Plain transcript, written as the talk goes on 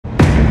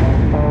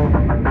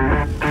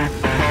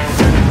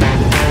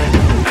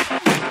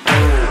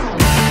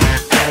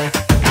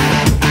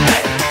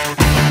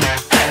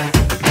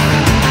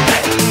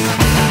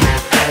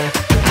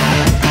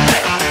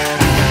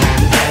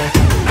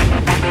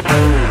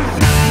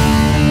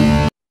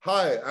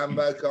Hi, I'm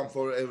welcome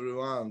for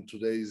everyone.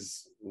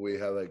 We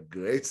have a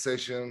great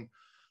session.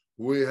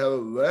 We have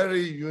a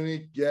very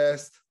unique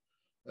guest.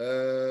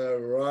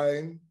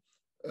 Ryan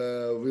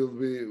will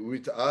be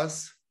with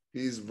us.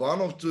 He's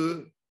one of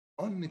the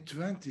only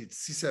 20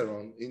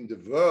 Cicerone in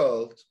the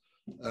world,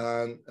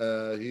 and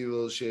he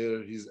will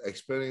share his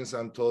experience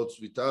and thoughts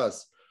with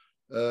us.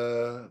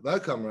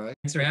 Welcome, Ryan.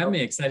 Thanks for having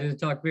me. Excited to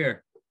talk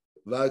beer.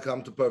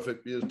 Welcome to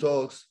Perfect Beer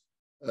Talks.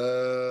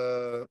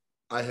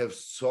 I have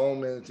so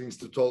many things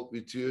to talk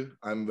with you.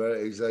 I'm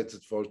very excited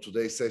for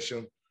today's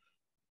session.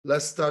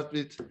 Let's start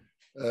with,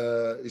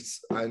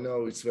 I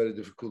know it's very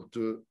difficult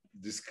to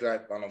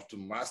describe one of the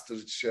Master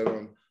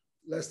Cicerone.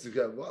 Let's look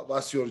at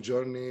what's your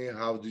journey?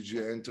 How did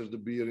you enter the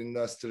beer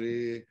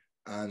industry?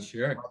 And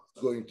what's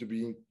going to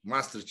be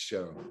Master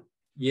Cicerone?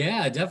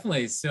 Yeah,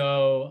 definitely.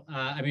 So,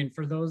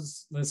 for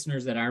those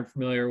listeners that aren't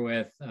familiar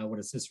with what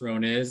a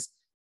Cicerone is,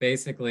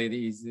 basically the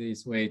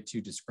easiest way to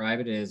describe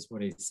it is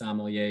what a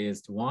sommelier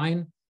is to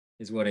wine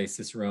is what a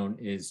Cicerone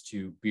is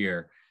to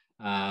beer.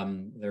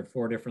 There are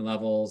 4 different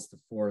levels, the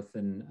 4th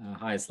and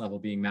highest level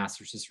being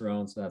Master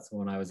Cicerone. So that's the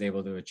one I was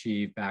able to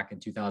achieve back in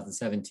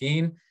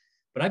 2017.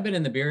 But I've been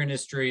in the beer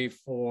industry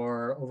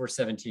for over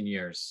 17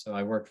 years. So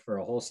I worked for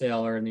a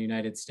wholesaler in the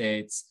United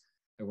States.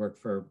 I worked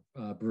for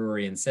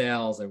brewery and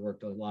sales. I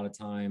worked a lot of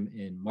time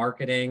in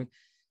marketing.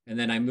 And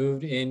then I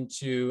moved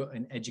into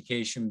an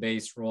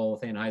education-based role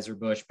with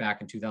Anheuser-Busch back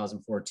in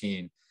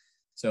 2014.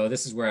 So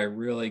this is where I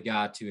really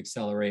got to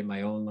accelerate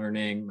my own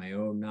learning, my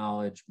own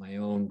knowledge, my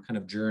own kind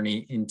of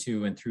journey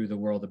into and through the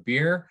world of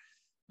beer.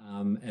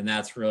 And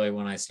that's really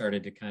when I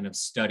started to kind of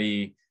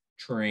study,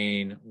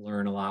 train,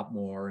 learn a lot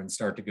more, and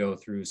start to go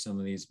through some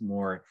of these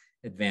more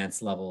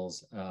advanced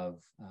levels of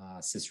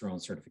Cicerone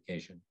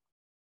certification.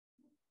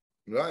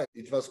 Right.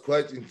 It was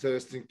quite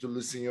interesting to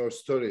listen your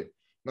story.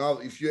 Now,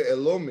 if you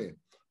allow me,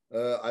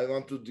 I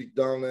want to dig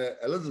down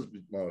a little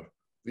bit more.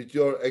 With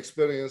your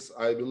experience,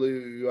 I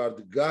believe you are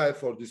the guy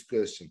for this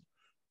question.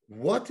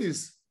 What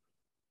is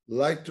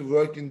like to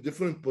work in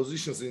different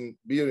positions in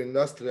beer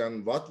industry,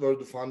 and what were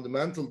the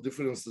fundamental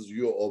differences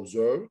you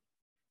observed?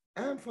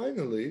 And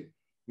finally,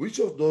 which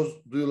of those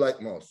do you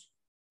like most?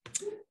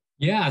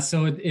 Yeah,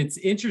 so it's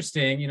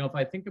interesting. If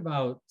I think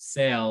about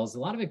sales, a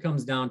lot of it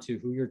comes down to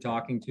who you're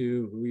talking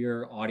to, who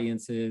your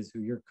audience is, who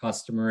your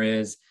customer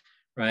is.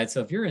 Right.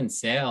 So if you're in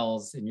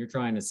sales and you're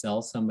trying to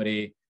sell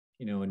somebody,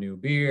 a new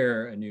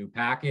beer, a new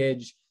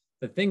package,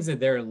 the things that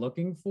they're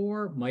looking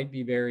for might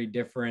be very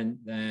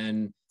different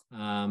than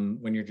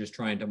when you're just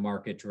trying to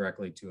market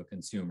directly to a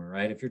consumer.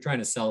 Right. If you're trying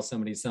to sell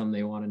somebody something,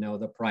 they want to know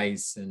the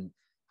price and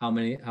how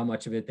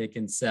much of it they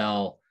can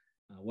sell.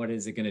 What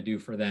is it going to do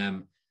for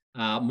them?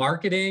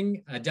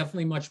 Marketing,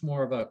 definitely much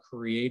more of a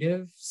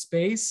creative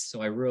space.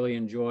 So I really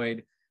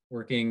enjoyed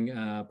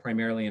working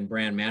primarily in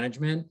brand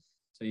management.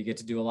 So you get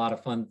to do a lot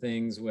of fun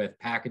things with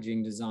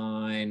packaging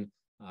design,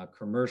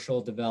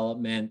 commercial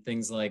development,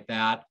 things like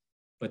that,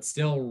 but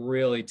still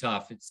really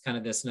tough. It's kind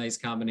of this nice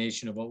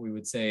combination of what we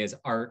would say is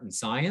art and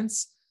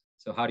science.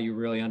 So how do you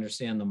really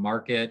understand the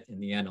market and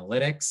the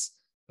analytics,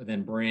 but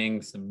then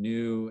bring some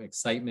new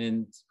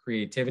excitement,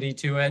 creativity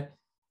to it?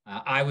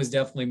 I was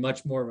definitely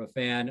much more of a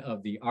fan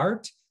of the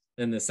art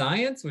than the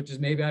science, which is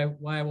maybe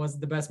why I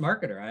wasn't the best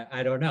marketer.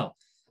 I don't know.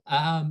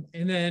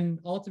 And then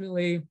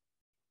ultimately,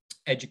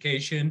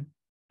 education,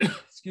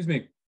 excuse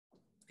me,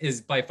 is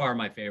by far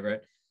my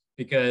favorite,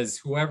 because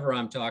whoever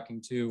I'm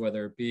talking to,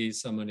 whether it be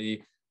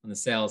somebody on the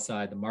sales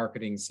side, the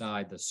marketing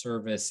side, the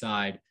service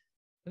side,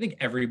 I think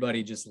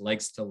everybody just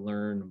likes to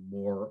learn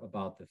more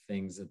about the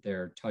things that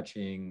they're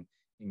touching,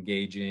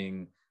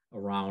 engaging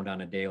around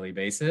on a daily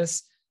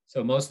basis.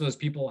 So most of those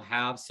people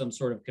have some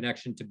sort of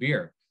connection to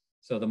beer.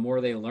 So the more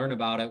they learn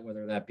about it,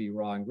 whether that be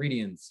raw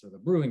ingredients or the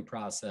brewing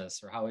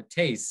process or how it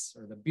tastes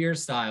or the beer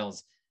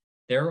styles,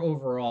 their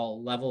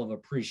overall level of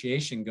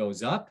appreciation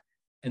goes up.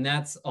 And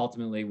that's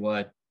ultimately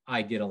what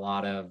I get a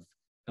lot of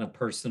kind of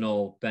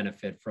personal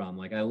benefit from.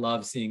 Like, I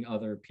love seeing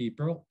other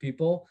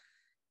people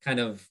kind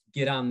of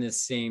get on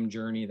this same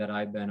journey that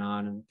I've been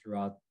on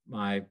throughout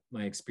my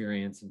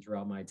experience and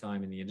throughout my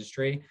time in the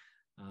industry.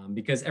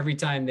 Because every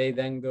time they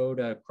then go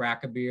to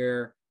crack a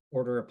beer,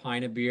 order a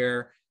pint of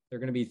beer, they're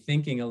going to be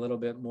thinking a little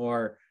bit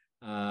more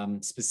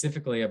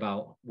specifically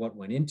about what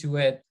went into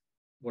it,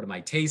 what am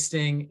I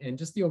tasting, and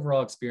just the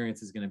overall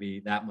experience is going to be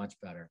that much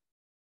better.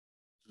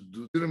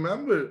 Do you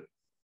remember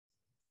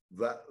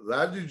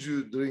where did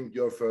you drink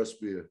your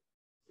first beer?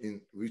 In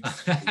which?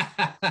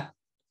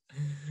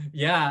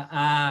 Yeah,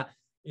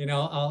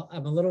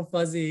 I'm a little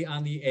fuzzy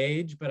on the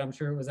age, but I'm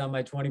sure it was on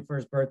my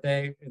 21st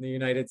birthday in the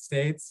United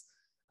States.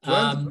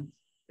 It's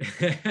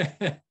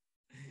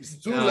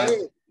too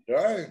late,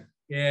 right?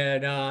 Yeah,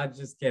 no, I'm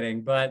just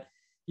kidding. But,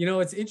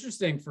 it's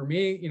interesting for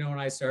me, when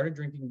I started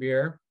drinking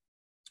beer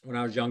when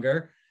I was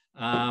younger,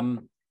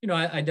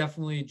 I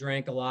definitely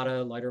drank a lot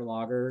of lighter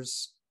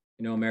lagers,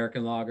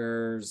 American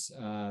lagers,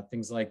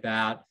 things like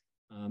that.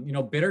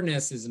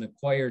 Bitterness is an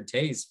acquired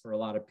taste for a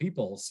lot of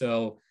people.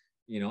 So,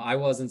 I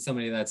wasn't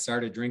somebody that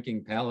started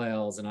drinking pale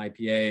ales and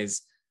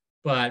IPAs,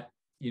 but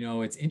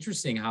it's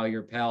interesting how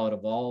your palate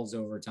evolves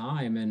over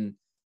time. And,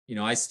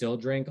 I still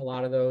drink a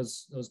lot of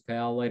those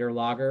pale later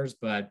lagers,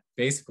 but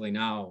basically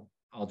now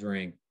I'll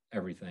drink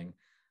everything.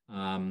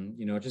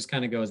 It just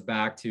kind of goes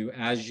back to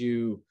as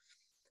you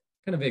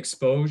kind of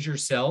expose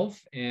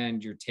yourself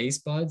and your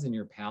taste buds and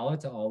your palate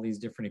to all these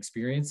different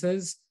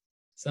experiences.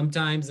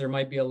 Sometimes there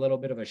might be a little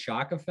bit of a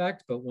shock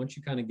effect, but once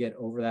you kind of get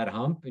over that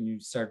hump and you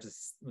start to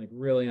like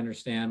really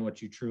understand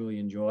what you truly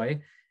enjoy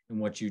and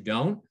what you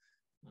don't,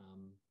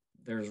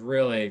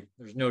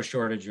 there's no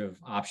shortage of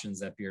options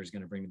that beer is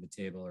going to bring to the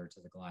table or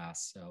to the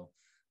glass. So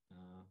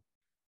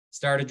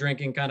started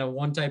drinking kind of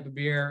one type of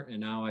beer, and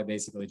now I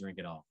basically drink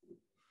it all.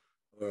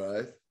 All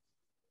right.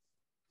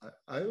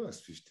 I was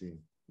 15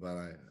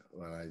 when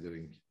I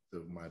drink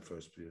my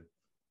first beer.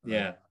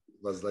 Yeah.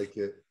 It was like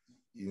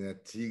in a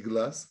tea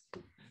glass.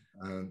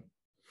 And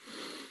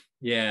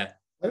yeah,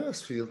 I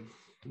was feel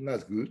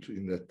not good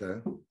in that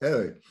time.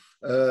 Anyway,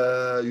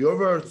 your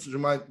words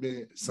remind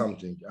me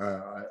something.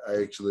 I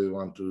actually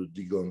want to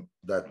dig on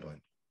that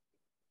point.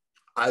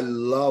 I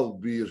love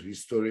beer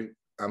history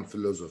and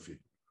philosophy.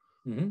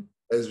 Mm-hmm.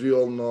 As we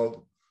all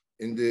know,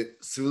 in the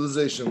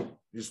civilization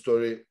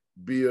history,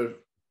 beer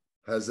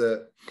has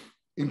an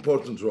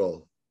important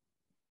role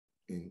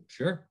in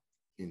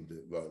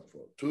the World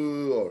War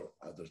II or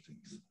other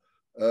things.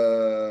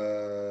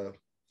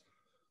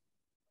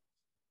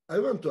 I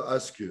want to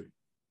ask you,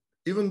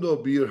 even though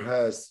beer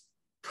has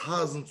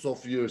thousands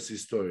of years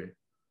history,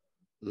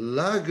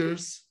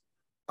 lagers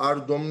are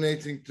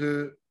dominating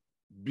the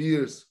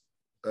beers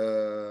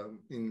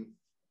in,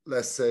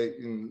 let's say,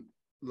 in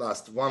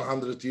last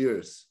 100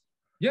 years.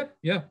 Yep.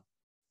 Yeah.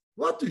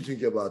 What do you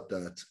think about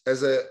that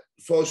as a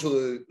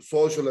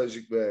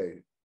sociologic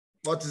way?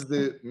 What is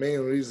the main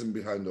reason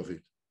behind of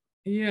it?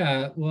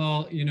 Yeah,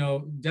 well,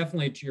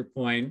 definitely to your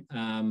point,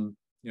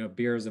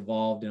 beer has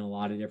evolved in a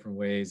lot of different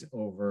ways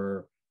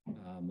over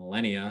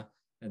millennia.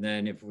 And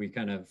then if we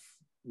kind of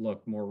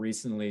look more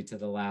recently to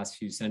the last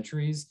few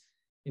centuries,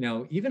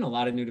 even a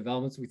lot of new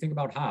developments, we think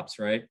about hops,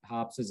 right?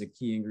 Hops is a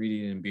key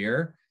ingredient in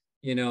beer.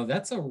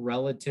 That's a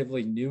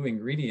relatively new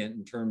ingredient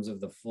in terms of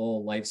the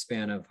full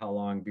lifespan of how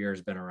long beer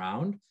has been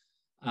around.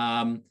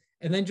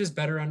 And then just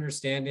better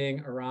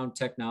understanding around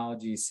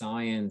technology,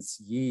 science,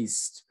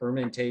 yeast,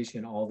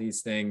 fermentation, all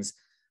these things.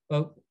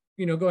 But,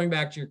 going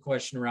back to your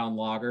question around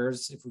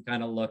lagers, if we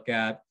kind of look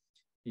at,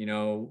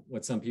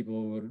 what some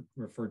people would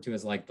refer to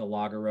as like the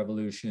lager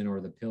revolution or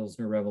the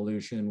Pilsner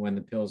revolution, when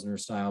the Pilsner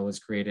style was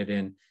created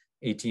in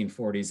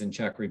 1840s in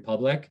Czech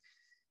Republic,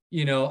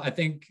 I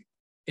think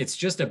it's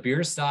just a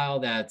beer style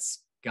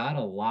that's got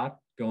a lot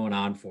going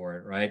on for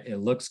it, right? It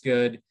looks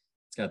good.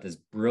 It's got this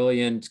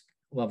brilliant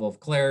level of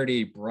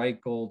clarity, bright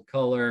gold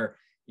color.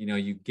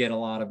 You get a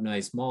lot of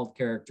nice malt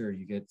character.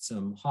 You get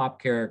some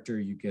hop character.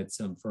 You get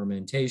some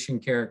fermentation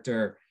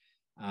character.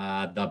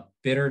 The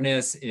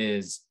bitterness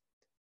is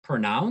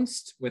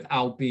pronounced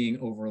without being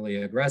overly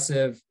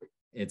aggressive.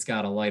 It's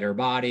got a lighter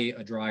body,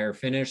 a drier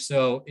finish.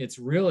 So it's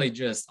really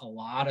just a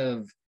lot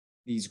of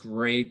these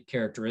great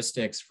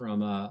characteristics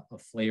from a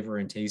flavor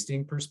and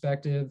tasting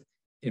perspective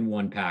in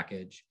one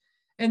package.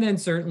 And then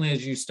certainly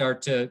as you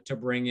start to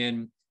bring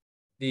in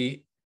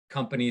the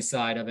company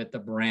side of it, the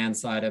brand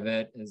side of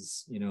it,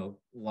 as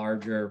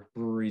larger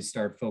breweries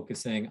start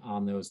focusing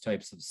on those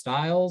types of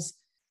styles,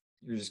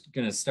 you're just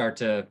going to start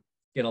to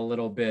get a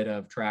little bit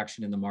of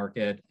traction in the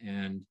market,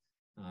 and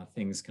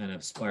things kind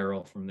of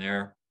spiral from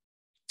there.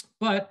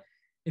 But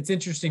it's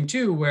interesting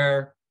too,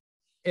 where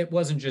it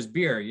wasn't just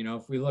beer.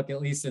 If we look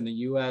at least in the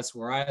US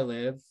where I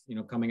live,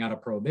 coming out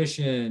of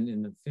Prohibition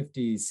in the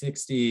 50s,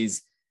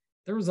 60s,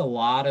 there was a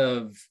lot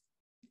of,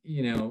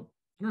 I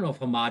don't know if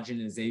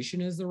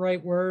homogenization is the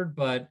right word,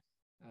 but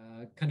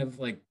kind of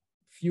like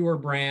fewer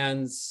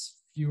brands,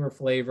 fewer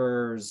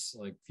flavors,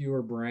 like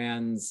fewer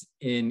brands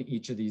in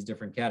each of these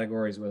different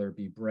categories, whether it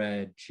be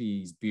bread,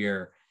 cheese,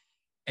 beer.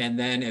 And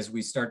then as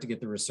we start to get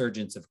the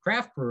resurgence of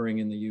craft brewing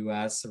in the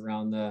US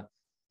around the,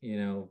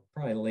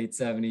 probably late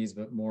 70s,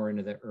 but more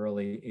into the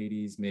early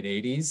 80s, mid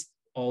 80s,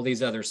 all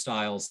these other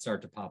styles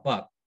start to pop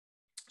up.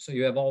 So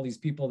you have all these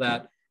people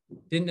that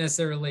didn't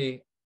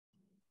necessarily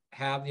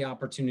have the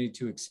opportunity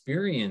to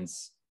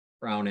experience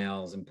brown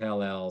ales and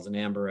pale ales and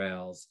amber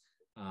ales.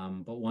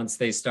 But once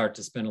they start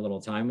to spend a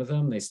little time with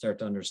them, they start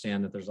to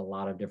understand that there's a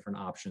lot of different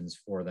options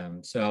for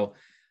them. So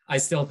I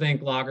still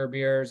think lager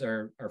beers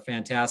are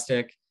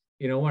fantastic.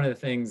 One of the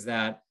things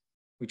that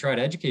we try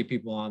to educate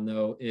people on,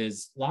 though,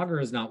 is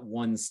lager is not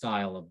one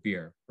style of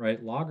beer,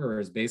 right? Lager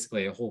is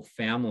basically a whole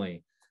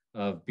family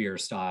of beer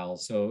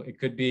styles. So it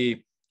could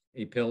be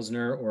a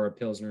Pilsner or a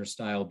Pilsner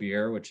style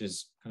beer, which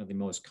is kind of the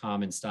most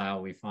common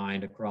style we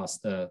find across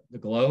the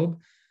globe.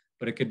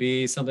 But it could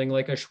be something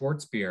like a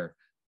Schwarzbier,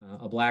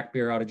 a black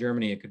beer out of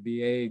Germany. It could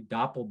be a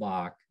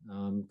Doppelbock,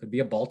 could be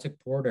a Baltic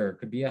Porter,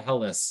 could be a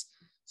Helles.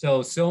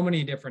 So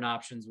many different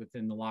options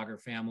within the lager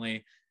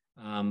family.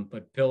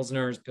 But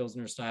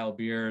Pilsner style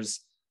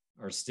beers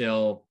are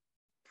still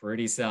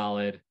pretty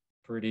solid,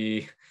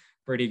 pretty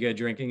good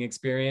drinking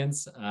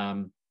experience.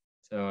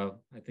 So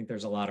I think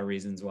there's a lot of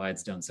reasons why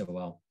it's done so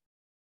well.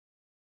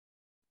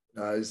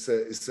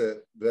 It's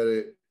a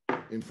very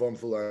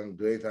informal and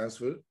great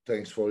answer.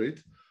 Thanks for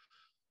it.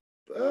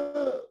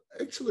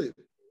 Actually,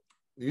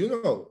 you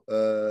know,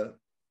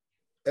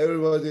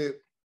 everybody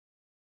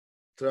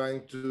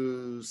trying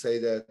to say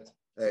that,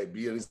 hey,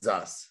 beer is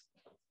us.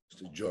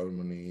 So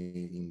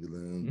Germany,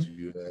 England,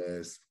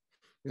 US.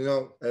 You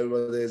know,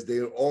 everybody has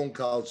their own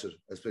culture,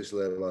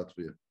 especially about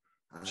beer.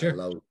 Sure.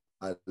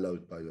 I love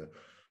it, by the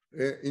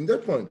way. In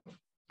that point,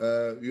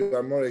 you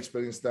are more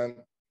experienced than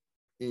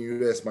in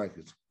US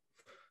market.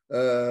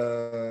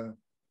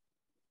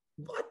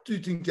 What do you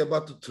think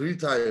about the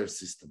three-tier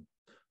system?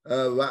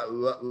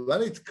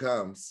 When it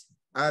comes,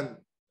 and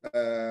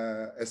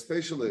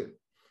especially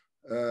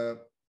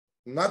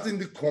not in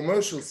the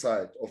commercial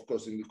side, of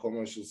course, in the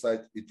commercial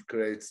side, it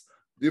creates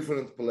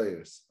different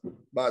players.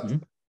 But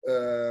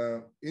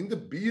in the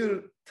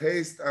beer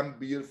taste and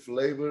beer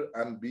flavor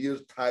and beer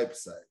type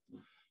side,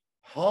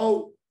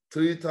 how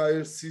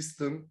three-tier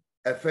system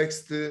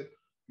affects the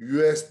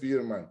US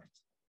beer market?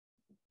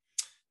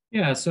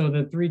 Yeah, so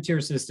the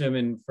three-tier system,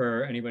 and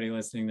for anybody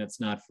listening that's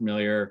not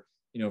familiar,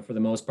 you know, for the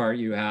most part,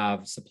 you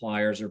have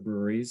suppliers or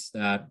breweries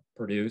that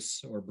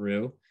produce or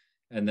brew,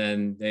 and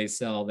then they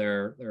sell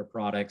their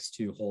products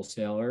to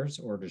wholesalers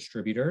or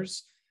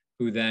distributors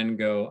who then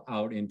go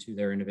out into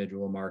their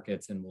individual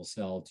markets and will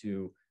sell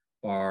to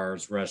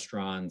bars,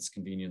 restaurants,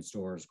 convenience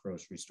stores,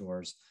 grocery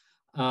stores.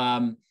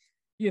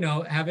 You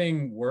know,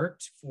 having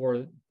worked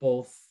for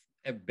both,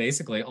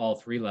 basically all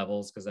three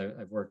levels, because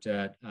I've worked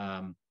at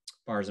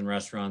bars and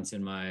restaurants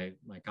in my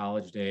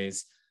college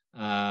days.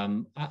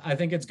 I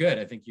think it's good.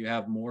 I think you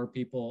have more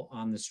people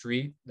on the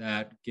street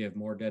that give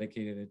more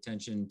dedicated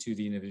attention to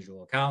the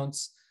individual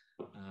accounts.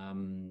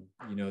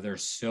 You know,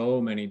 there's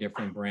so many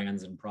different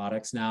brands and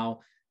products now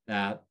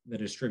that the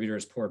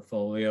distributors'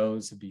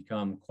 portfolios have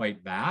become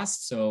quite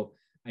vast. So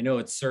I know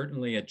it's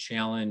certainly a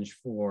challenge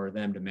for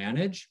them to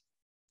manage.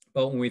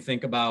 But when we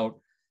think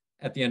about,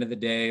 at the end of the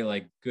day,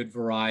 like good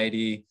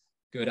variety,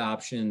 good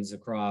options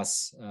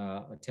across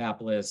a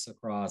tap list,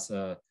 across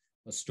a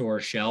store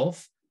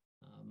shelf,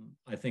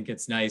 I think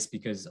it's nice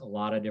because a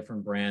lot of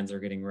different brands are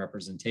getting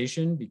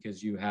representation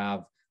because you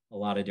have a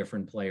lot of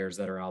different players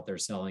that are out there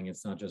selling.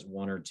 It's not just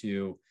one or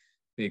two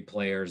big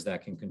players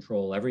that can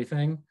control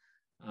everything.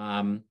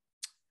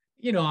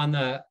 You know, on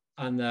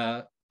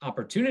the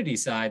opportunity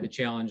side, the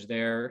challenge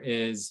there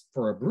is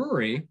for a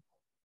brewery,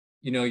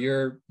 you know,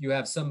 you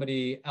have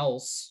somebody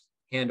else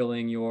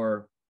handling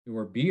your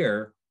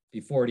beer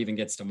before it even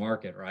gets to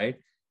market, right?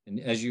 And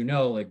as you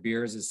know, like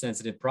beer is a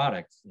sensitive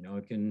product. You know,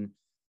 it can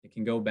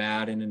go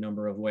bad in a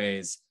number of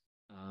ways.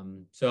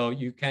 So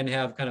you can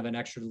have kind of an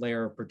extra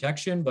layer of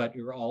protection, but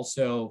you're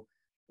also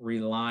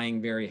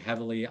relying very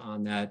heavily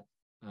on that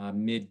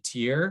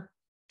mid-tier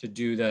to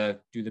do the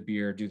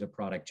beer, do the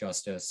product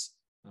justice,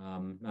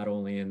 not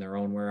only in their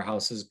own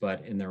warehouses,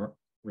 but in their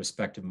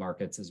respective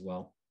markets as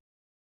well.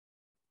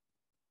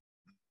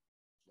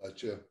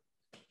 Gotcha.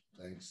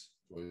 Thanks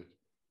for it.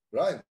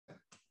 Right.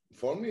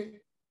 For me,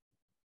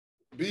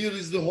 beer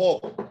is the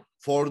hope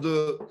for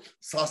the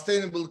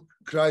sustainable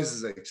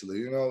crisis, actually.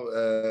 You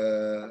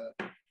know,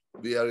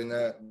 we are in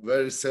a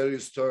very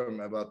serious term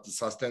about the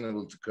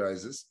sustainability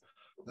crisis.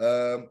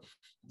 The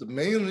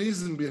main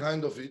reason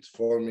behind of it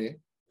for me,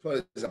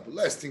 for example,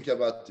 let's think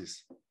about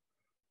this.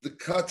 The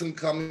cotton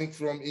coming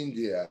from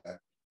India,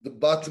 the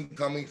bottom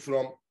coming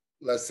from,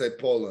 let's say,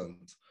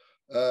 Poland,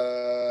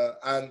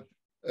 and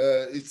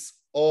it's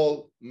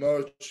all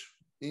merch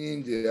in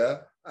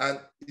India and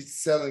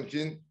it's selling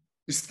in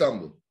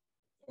Istanbul.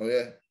 Oh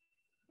yeah,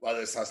 what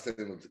a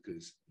sustainability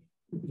crisis.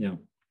 Yeah.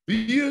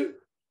 Beer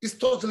is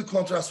totally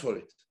contrast for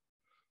it.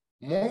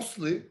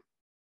 Mostly,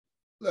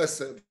 let's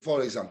say,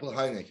 for example,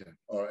 Heineken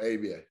or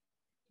ABI.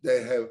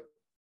 They have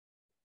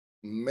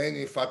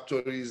many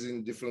factories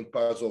in different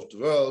parts of the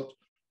world,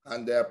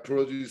 and they are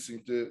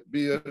producing the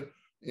beer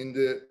in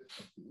the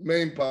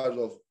main part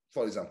of,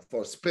 for example,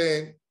 for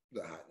Spain,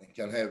 they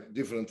can have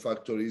different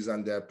factories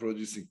and they are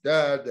producing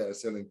there, they are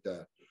selling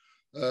there.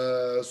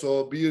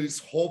 So beer is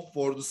hope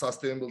for the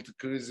sustainability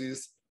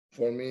crisis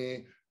for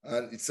me,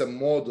 and it's a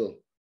model.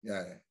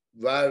 Yeah,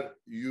 where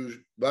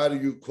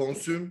you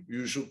consume,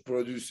 you should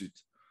produce it.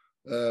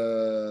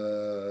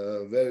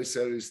 Very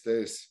serious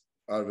days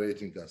are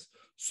waiting us.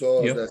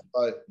 So yep. That's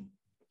why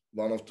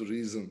one of the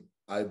reasons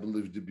I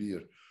believe the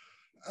beer.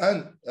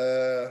 And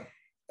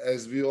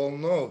as we all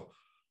know,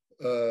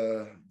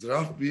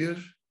 draft beer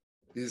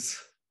is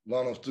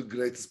one of the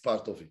greatest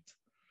part of it.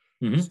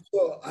 Mm-hmm.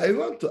 So I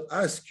want to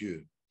ask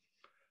you,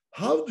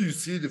 how do you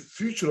see the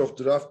future of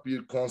draft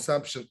beer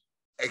consumption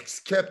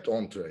except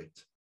on trade?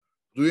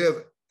 Do you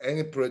have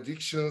any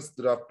predictions,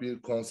 draft beer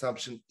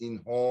consumption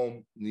in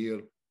home,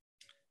 near?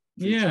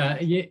 Future?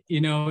 Yeah,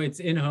 you know, it's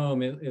in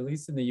home, at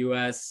least in the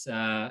US,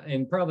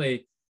 and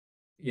probably,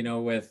 you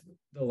know, with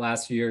the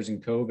last few years in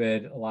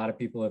COVID, a lot of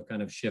people have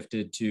kind of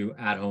shifted to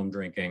at-home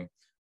drinking,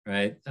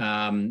 right?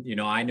 You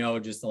know, I know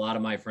just a lot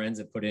of my friends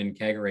have put in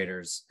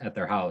kegerators at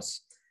their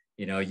house.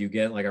 You know, you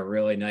get like a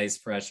really nice,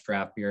 fresh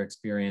draft beer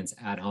experience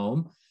at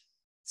home.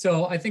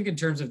 So I think in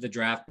terms of the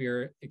draft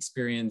beer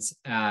experience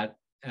at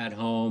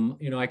home,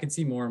 I can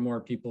see more and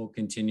more people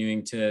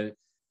continuing to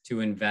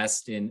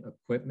invest in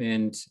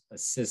equipment, a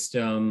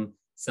system,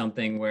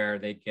 something where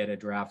they get a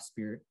draft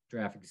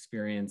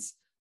experience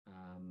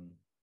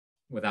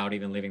without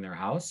even leaving their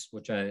house,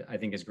 which I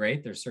think is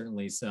great. There's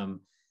certainly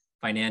some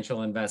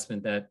financial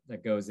investment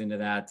that goes into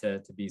that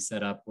to be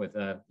set up with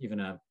even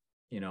a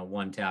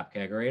one tap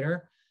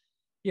kegerator.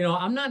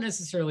 I'm not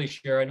necessarily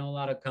sure. I know a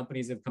lot of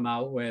companies have come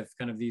out with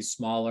kind of these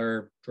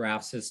smaller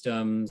draft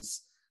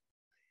systems.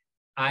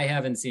 I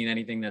haven't seen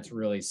anything that's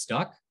really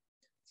stuck.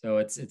 So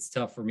it's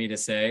tough for me to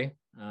say.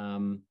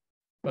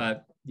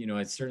 But,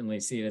 I certainly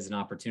see it as an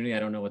opportunity. I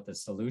don't know what the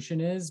solution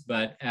is,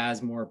 but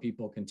as more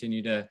people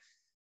continue to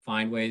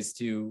find ways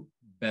to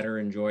better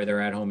enjoy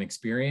their at-home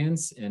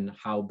experience and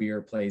how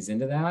beer plays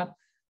into that,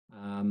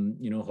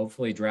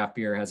 hopefully draft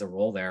beer has a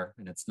role there,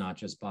 and it's not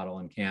just bottle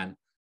and can.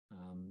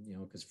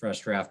 Because fresh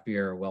draft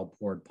beer, well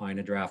poured pint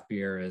of draft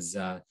beer is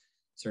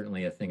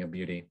certainly a thing of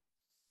beauty.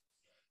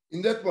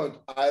 In that point,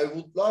 I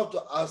would love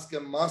to ask a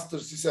Master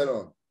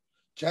Cicerone,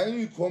 can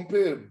you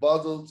compare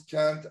bottled,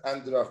 canned,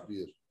 and draft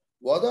beer?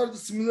 What are the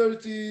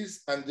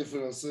similarities and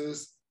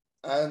differences?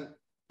 And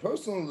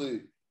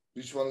personally,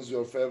 which one is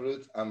your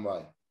favorite and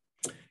why?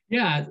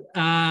 Yeah,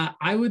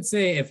 I would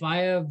say if I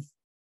have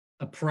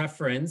a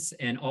preference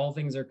and all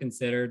things are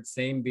considered,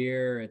 same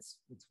beer, it's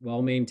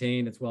well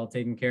maintained, it's well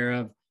taken care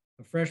of.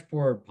 A fresh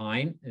poured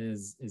pint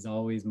is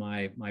always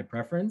my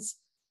preference.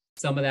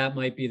 Some of that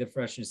might be the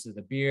freshness of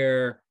the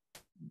beer.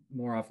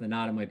 More often than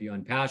not, it might be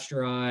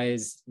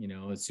unpasteurized,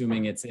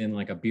 assuming it's in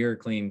like a beer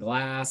clean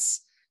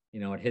glass,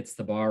 it hits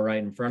the bar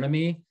right in front of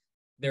me.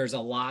 There's a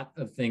lot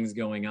of things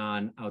going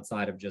on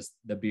outside of just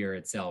the beer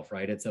itself,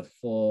 right? It's a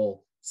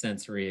full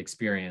sensory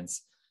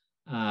experience.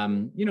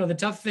 The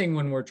tough thing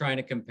when we're trying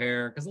to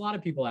compare, because a lot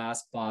of people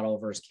ask bottle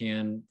versus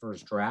can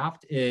versus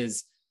draft,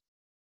 is,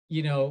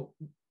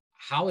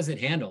 how is it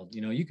handled?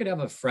 You could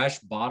have a fresh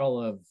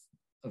bottle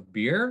of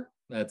beer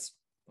that's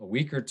a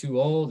week or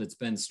two old. It's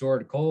been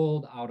stored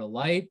cold, out of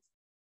light.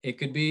 It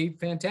could be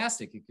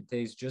fantastic. It could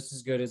taste just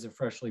as good as a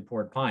freshly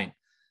poured pint.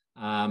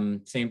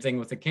 Same thing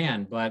with a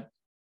can. But,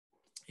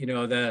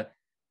 the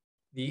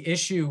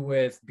issue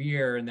with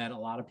beer, and that a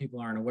lot of people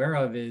aren't aware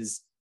of,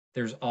 is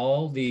there's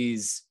all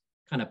these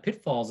kind of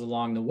pitfalls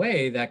along the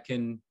way that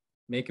can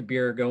make a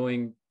beer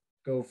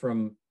go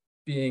from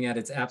being at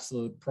its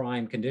absolute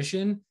prime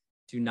condition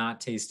to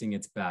not tasting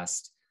its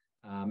best.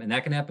 And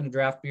that can happen to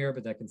draft beer,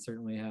 but that can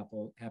certainly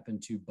happen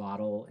to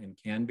bottle and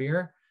can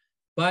beer.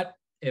 But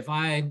if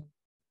I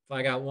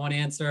got one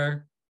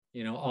answer,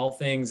 all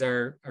things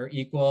are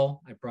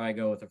equal, I'd probably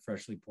go with a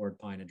freshly poured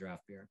pint of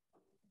draft beer.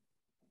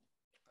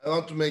 I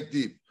want to make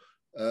deep.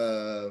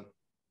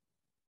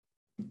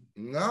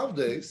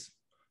 Nowadays,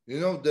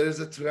 there is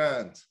a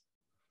trend.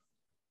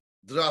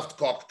 Draft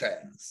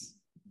cocktails,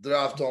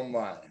 draft on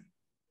wine,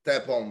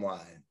 tap on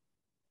wine.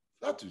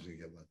 What do you think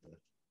about that?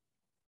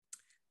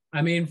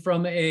 I mean,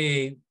 from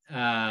a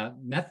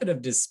method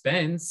of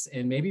dispense,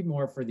 and maybe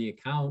more for the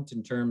account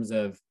in terms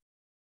of,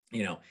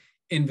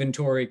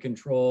 inventory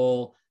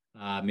control,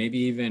 maybe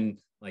even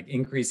like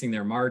increasing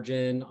their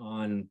margin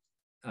on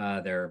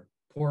their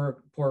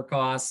pour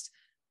cost,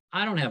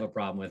 I don't have a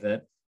problem with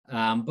it.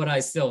 But I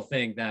still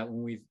think that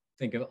when we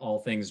think of all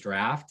things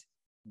draft,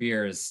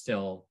 beer is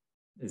still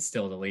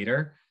the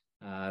leader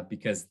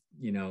because,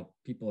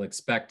 people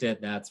expect it.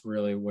 That's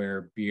really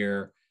where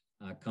beer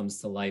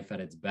comes to life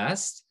at its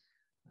best.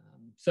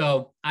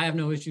 So I have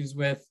no issues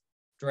with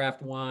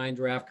draft wine,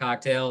 draft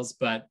cocktails,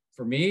 but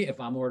for me, if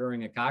I'm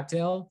ordering a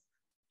cocktail,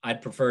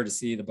 I'd prefer to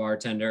see the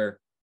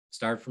bartender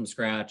start from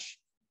scratch,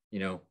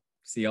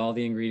 see all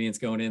the ingredients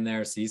going in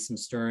there, see some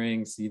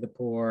stirring, see the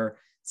pour,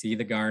 see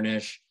the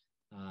garnish.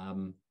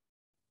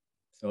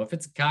 So if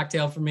it's a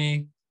cocktail for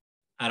me,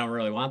 I don't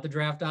really want the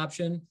draft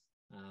option,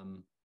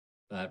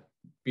 but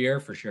beer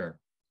for sure.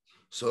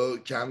 So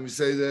can we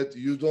say that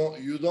you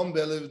don't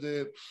believe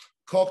the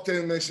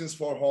cocktail machines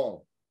for home?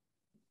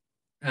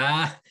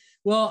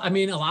 Well, I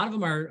mean, a lot of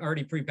them are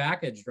already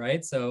prepackaged,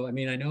 right? So, I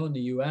mean, I know in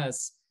the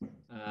US,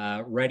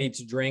 ready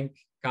to drink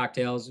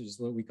cocktails, which is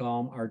what we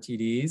call them,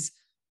 RTDs.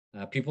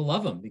 People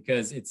love them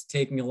because it's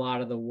taking a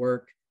lot of the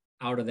work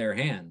out of their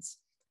hands.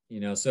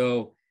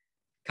 So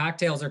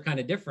cocktails are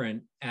kind of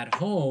different at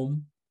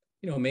home.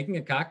 Making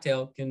a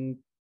cocktail can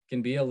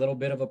be a little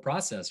bit of a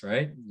process,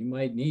 right? You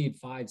might need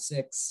 5,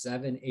 6,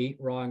 7, 8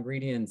 raw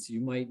ingredients. You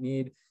might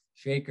need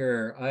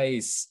shaker,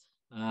 ice,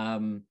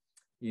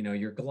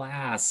 your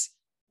glass,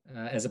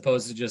 as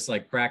opposed to just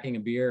like cracking a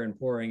beer and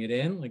pouring it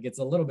in. Like, it's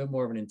a little bit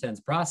more of an intense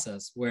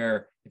process,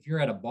 where if you're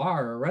at a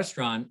bar or a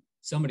restaurant,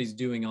 somebody's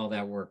doing all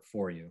that work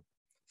for you.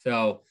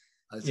 So,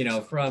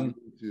 for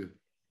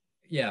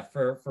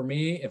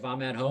me, if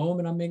I'm at home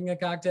and I'm making a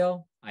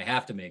cocktail, I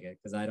have to make it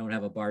because I don't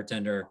have a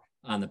bartender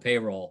on the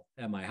payroll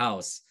at my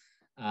house.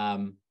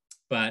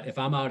 But if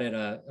I'm out at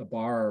a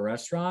bar or a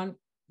restaurant,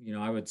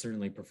 I would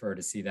certainly prefer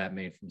to see that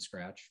made from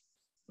scratch.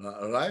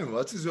 Ryan,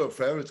 what is your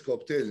favorite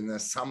cocktail in a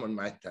summer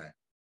nighttime?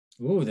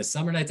 Ooh, the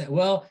summer nighttime.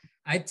 Well,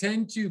 I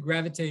tend to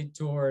gravitate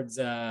towards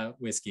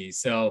whiskey.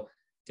 So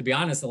to be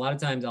honest, a lot of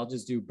times I'll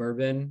just do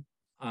bourbon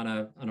on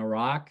a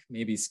rock,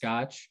 maybe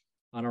Scotch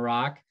on a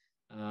rock.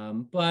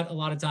 But a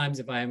lot of times,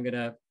 if I am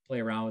gonna play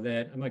around with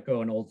it, I might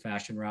go an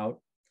old-fashioned route.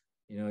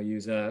 You know,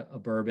 use a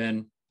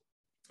bourbon,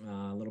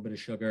 a little bit of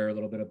sugar, a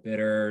little bit of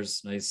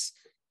bitters, nice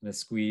and a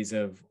squeeze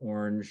of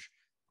orange.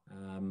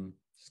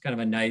 Just kind of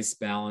a nice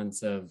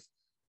balance of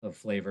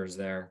flavors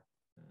there.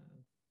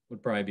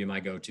 Would probably be my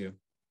go-to.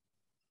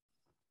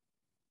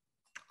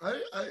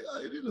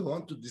 I really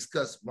want to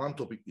discuss one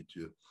topic with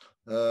you.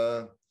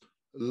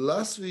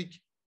 Last week,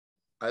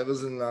 I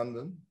was in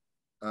London,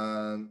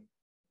 and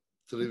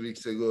 3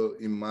 weeks ago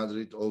in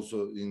Madrid,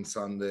 also in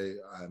Sunday,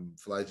 I'm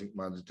flying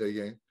Madrid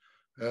again.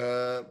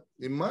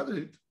 In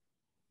Madrid,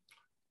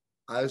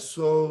 I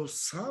saw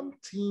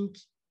something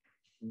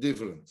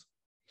different.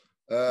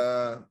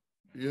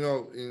 You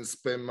know, in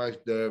Spain,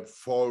 there are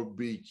 4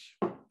 big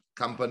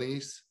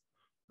companies.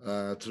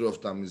 3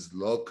 of them is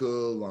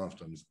local, 1 of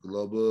them is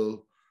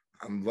global,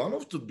 and one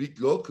of the big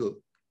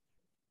local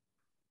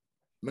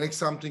makes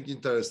something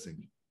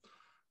interesting.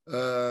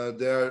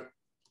 They're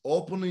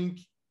opening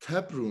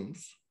tap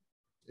rooms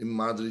in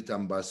Madrid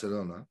and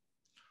Barcelona.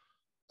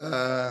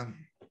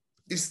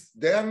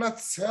 They are not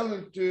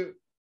selling to,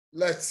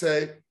 let's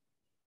say,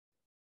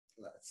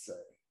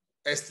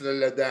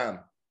 Estrella Damm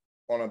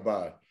on a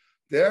bar.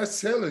 They are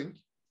selling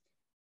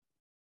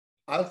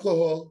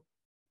alcohol,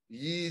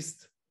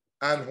 yeast,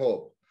 and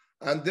hop.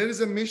 And there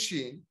is a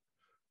machine.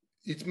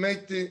 It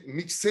makes the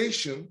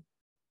mixation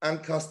and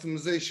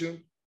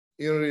customization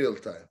in real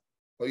time.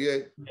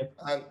 Okay, yep.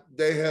 And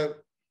they have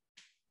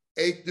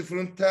 8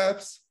 different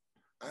taps,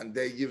 and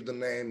they give the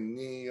name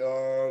New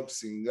York,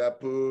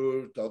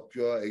 Singapore,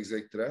 Tokyo,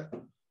 etc.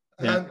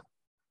 Yeah. And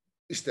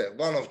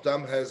one of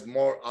them has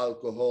more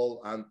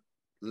alcohol and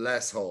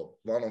less hop.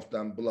 One of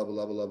them, blah,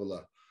 blah, blah,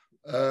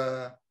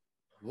 blah.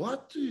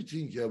 What do you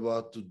think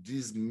about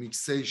this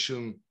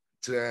mixation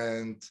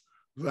trend,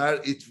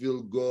 where it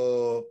will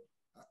go?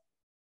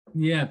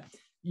 Yeah,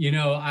 you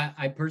know,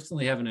 I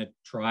personally haven't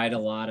tried a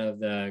lot of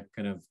the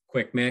kind of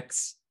quick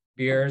mix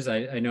beers.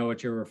 I know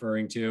what you're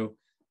referring to.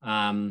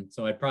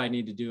 So I'd probably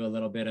need to do a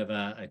little bit of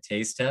a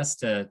taste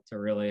test to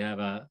really have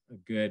a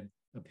good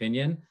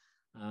opinion.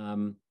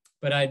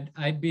 But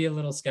I'd be a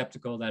little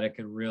skeptical that it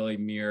could really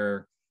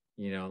mirror,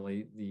 you know,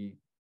 the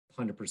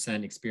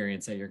 100%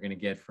 experience that you're going to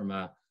get from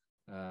a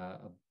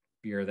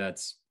beer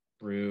that's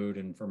brewed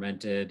and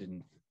fermented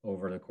and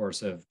over the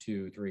course of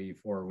 2, 3,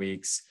 4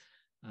 weeks.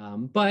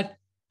 But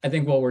I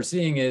think what we're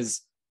seeing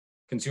is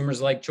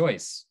consumers like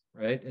choice,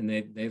 right? And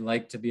they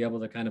like to be able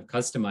to kind of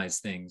customize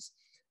things.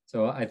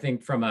 So I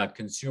think from a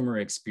consumer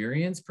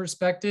experience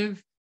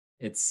perspective,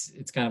 it's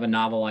kind of a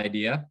novel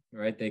idea,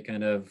 right? They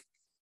kind of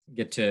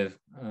get to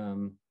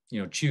you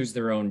know, choose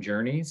their own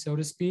journey, so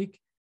to speak.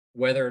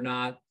 Whether or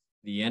not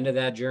the end of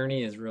that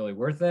journey is really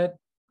worth it,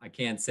 I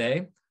can't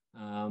say.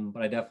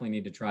 But I definitely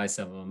need to try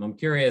some of them. I'm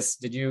curious,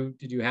 did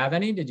you have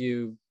any? Did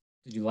you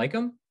like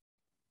them?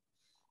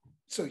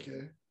 It's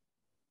okay.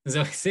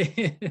 So,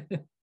 see,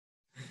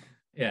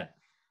 yeah,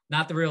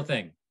 not the real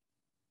thing.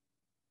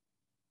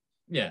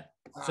 Yeah.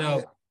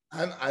 So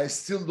I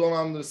still don't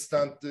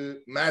understand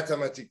the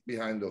mathematics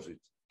behind of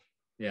it.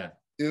 Yeah.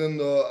 Even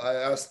though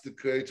I asked the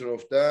creator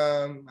of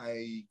them,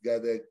 I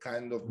got a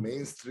kind of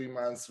mainstream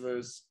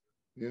answers,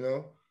 you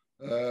know.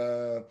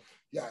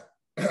 Yeah,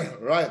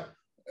 right.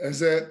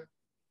 As a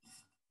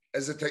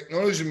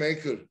technology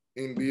maker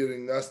in beer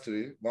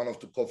industry, one of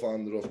the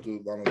co-founder of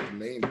one of the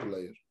main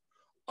players,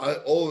 I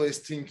always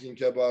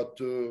thinking about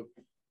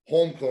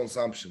home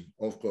consumption,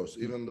 of course,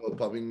 even though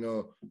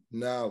Pubinno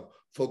now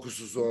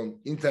focuses on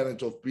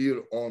internet of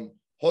beer on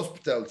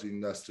hospitality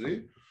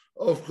industry.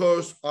 Of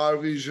course, our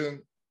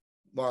vision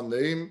one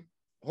day in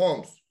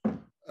homes,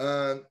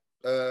 and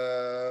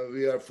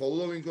we are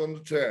following on the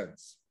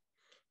trends.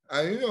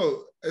 And you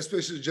know,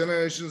 especially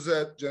Generation Z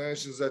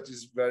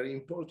is very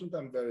important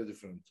and very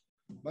different.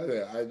 By the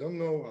way, I don't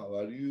know, how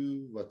are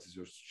you? What is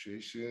your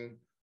situation?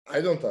 I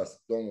don't ask,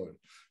 don't worry.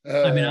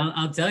 I mean,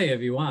 I'll tell you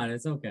if you want,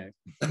 it's okay.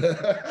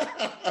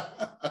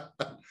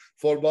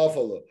 For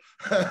Buffalo.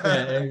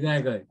 Yeah,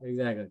 exactly.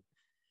 You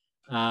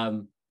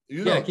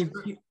yeah,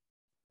 know,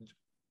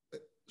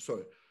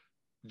 sorry.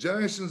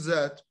 Generation Z,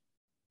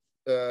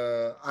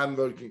 I'm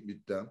working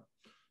with them,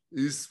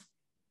 is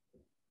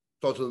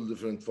totally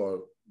different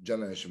for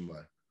Generation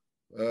Y.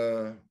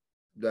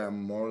 They are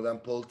more than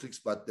politics,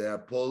 but they are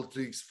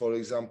politics, for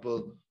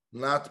example,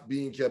 not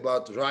being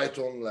about right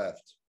or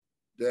left.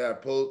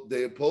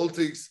 Their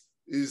politics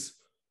is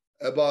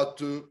about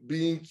to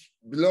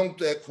belong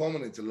to a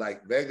community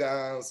like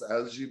vegans,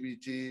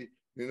 LGBT,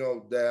 you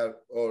know,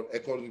 or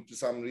according to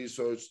some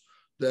research,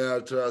 they are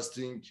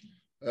trusting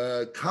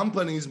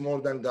companies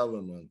more than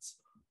governments.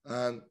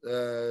 And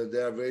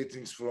they are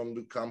waiting from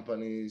the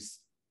companies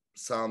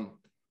some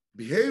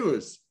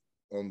behaviors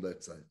on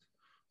that side.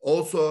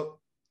 Also,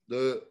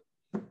 the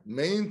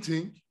main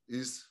thing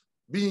is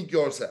being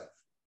yourself.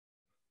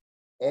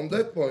 On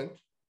that point,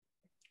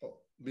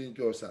 being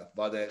yourself,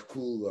 but a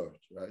cool word,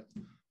 right?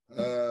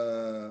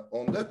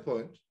 On that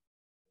point,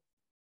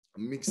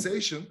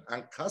 mixation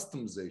and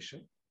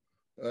customization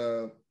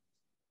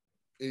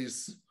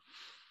is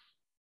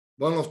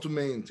one of the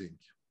main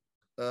things.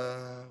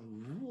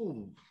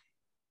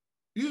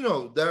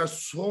 There are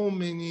so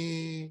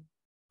many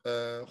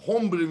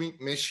home brewing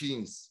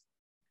machines,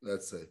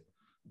 let's say.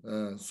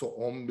 So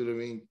home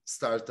brewing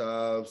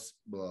startups,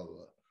 blah,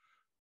 blah.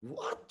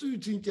 What do you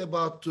think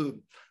about the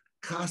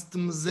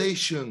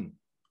customization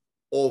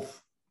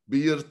of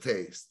beer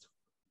taste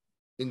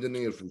in the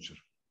near future?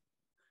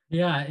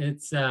 Yeah,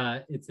 it's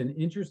an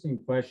interesting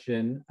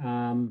question.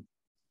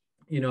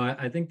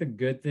 I think the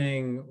good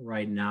thing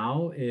right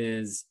now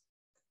is,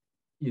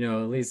 at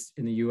least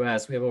in the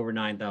US, we have over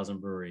 9,000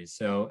 breweries.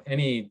 So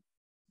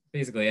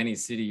basically any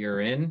city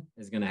you're in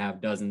is going to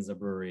have dozens of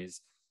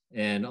breweries.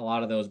 And a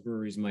lot of those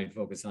breweries might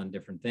focus on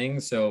different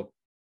things. So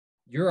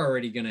you're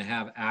already going to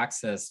have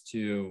access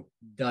to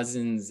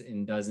dozens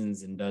and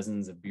dozens and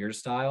dozens of beer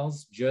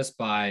styles just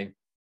by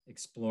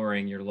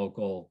exploring your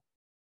local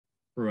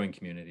brewing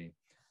community.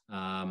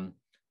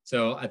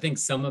 So I think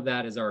some of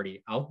that is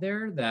already out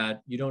there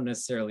that you don't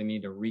necessarily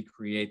need to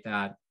recreate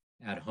that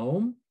at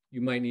home.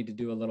 You might need to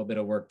do a little bit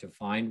of work to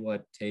find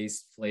what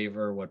taste,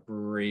 flavor, what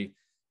brewery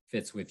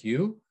fits with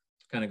you.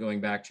 Kind of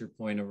going back to your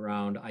point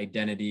around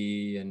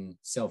identity and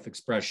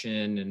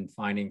self-expression and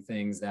finding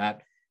things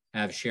that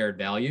have shared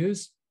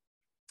values.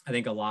 I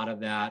think a lot of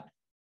that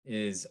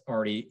is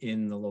already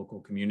in the local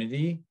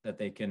community that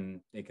they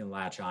can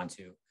latch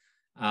onto.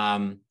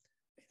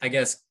 I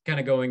guess kind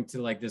of going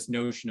to like this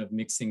notion of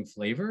mixing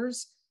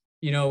flavors,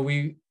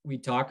 we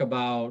talk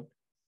about,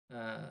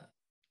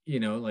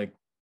 like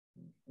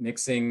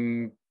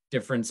mixing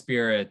different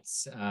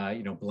spirits,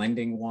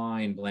 blending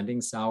wine,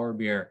 blending sour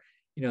beer.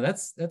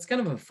 That's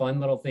kind of a fun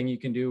little thing you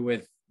can do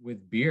with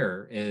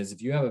beer is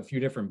if you have a few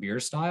different beer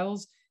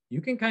styles, you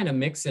can kind of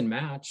mix and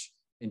match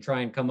and try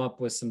and come up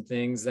with some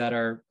things that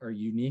are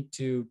unique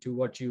to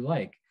what you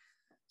like.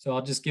 So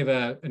I'll just give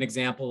an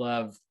example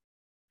of,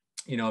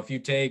 if you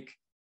take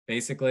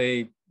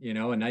basically,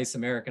 a nice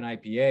American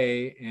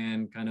IPA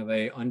and kind of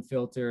a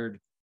unfiltered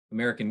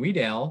American wheat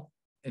ale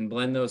and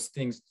blend those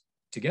things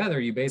together,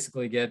 you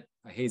basically get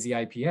a hazy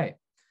IPA.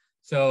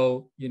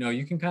 So,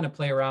 you can kind of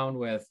play around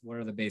with what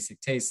are the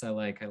basic tastes I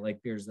like. I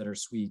like beers that are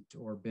sweet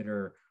or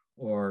bitter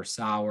or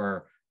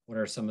sour. What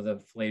are some of the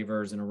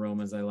flavors and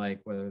aromas I like,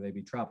 whether they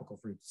be tropical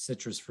fruits,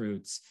 citrus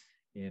fruits,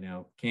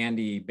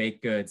 candy,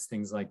 baked goods,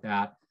 things like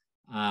that.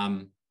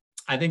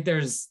 I think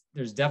there's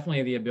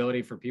definitely the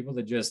ability for people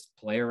to just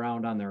play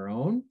around on their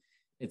own.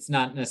 It's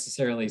not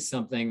necessarily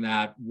something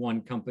that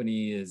one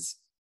company is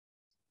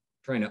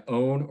trying to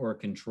own or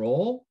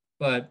control,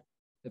 but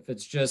if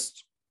it's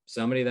just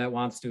somebody that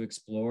wants to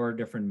explore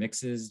different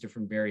mixes,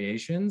 different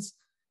variations,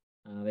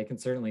 they can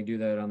certainly do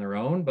that on their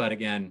own. But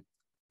again,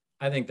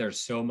 I think there's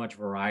so much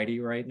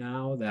variety right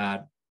now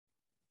that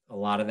a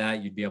lot of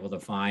that you'd be able to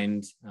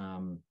find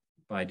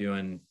by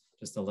doing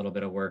just a little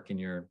bit of work in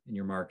your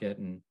market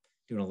and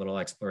doing a little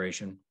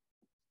exploration.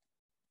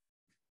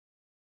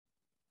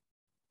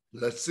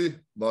 Let's see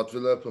what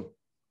will happen.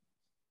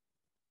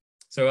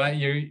 So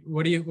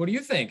what do you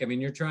think? I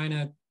mean, you're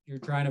trying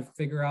to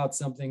figure out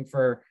something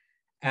for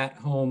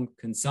at-home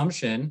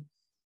consumption.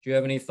 Do you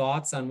have any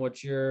thoughts on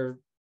what you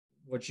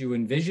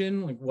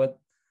envision, like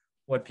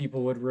what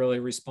people would really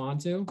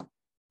respond to?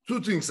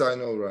 Two things I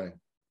know, Ryan.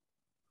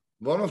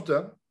 One of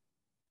them,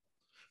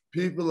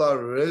 people are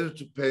ready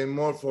to pay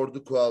more for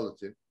the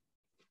quality.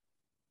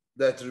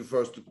 That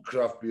refers to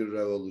craft beer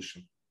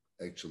revolution,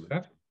 actually.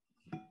 Okay.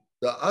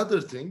 The other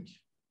thing,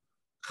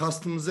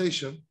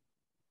 customization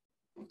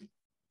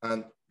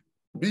and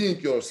being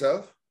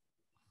yourself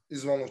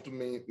is one of the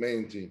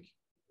main things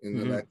in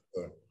the next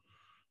term.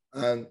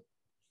 And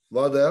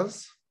what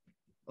else?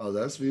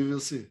 We will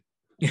see.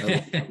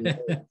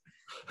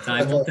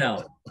 Time will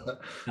tell.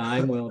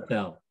 Time will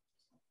tell.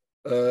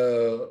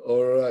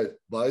 All right.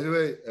 By the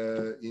way,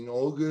 in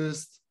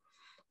August,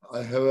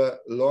 I have a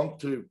long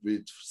trip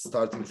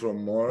starting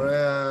from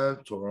Montreal,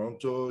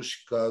 Toronto,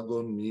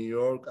 Chicago, New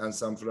York, and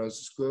San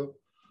Francisco.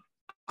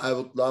 I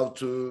would love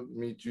to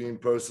meet you in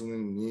person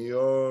in New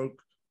York.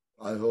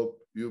 I hope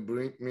you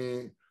bring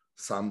me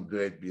some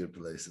great beer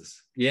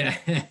places. Yeah.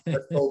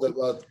 Let's talk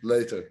about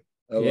later.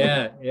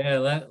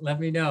 Yeah. Let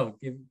me know.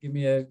 Give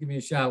me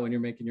a shot when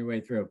you're making your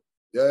way through.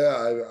 Yeah.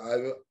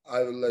 I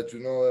will let you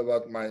know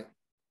about my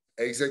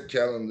exact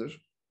calendar.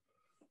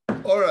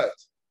 All right.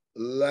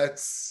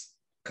 Let's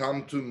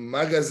come to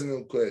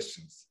magazine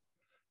questions.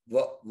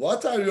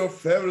 What are your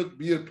favorite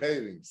beer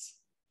pairings?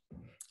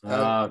 Okay.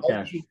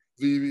 How should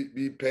we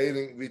be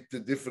pairing with the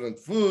different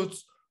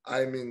foods?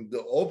 I mean,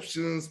 the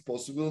options,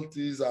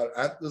 possibilities are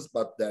endless,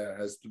 but there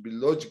has to be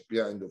logic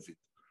behind of it.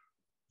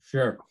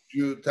 Sure. Could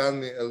you tell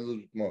me a little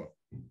bit more?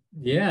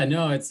 Yeah,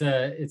 no, it's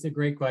a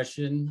great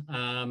question.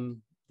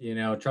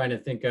 Trying to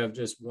think of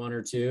just one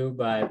or two,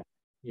 but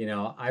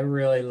I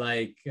really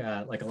like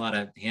a lot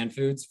of hand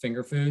foods,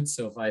 finger foods.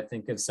 So if I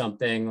think of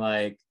something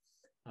like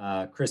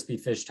crispy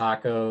fish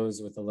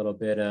tacos with a little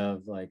bit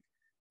of like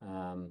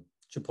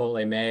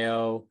chipotle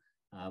mayo,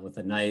 with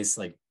a nice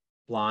like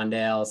blonde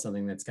ale,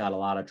 something that's got a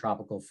lot of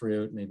tropical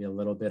fruit, maybe a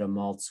little bit of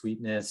malt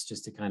sweetness,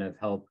 just to kind of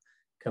help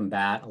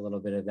combat a little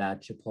bit of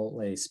that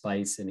chipotle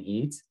spice and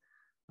heat.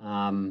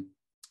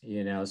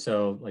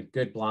 So like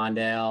good blonde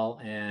ale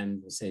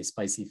and we'll say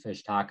spicy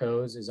fish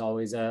tacos is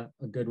always a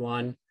good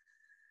one.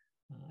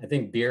 I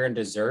think beer and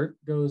dessert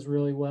goes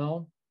really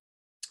well.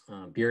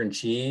 Beer and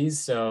cheese.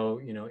 So,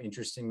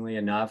 interestingly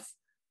enough,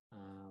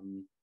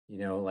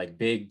 like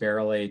big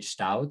barrel-aged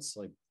stouts,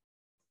 like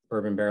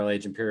bourbon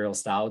barrel-aged imperial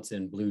stouts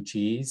and blue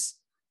cheese,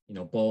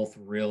 both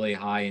really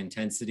high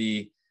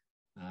intensity.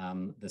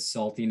 The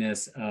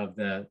saltiness of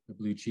the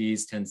blue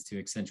cheese tends to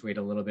accentuate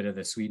a little bit of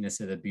the sweetness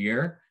of the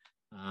beer.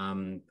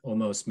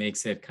 Almost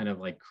makes it kind of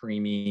like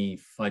creamy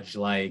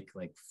fudge-like,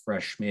 like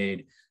fresh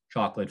made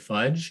chocolate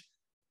fudge.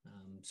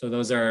 So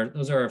those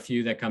are a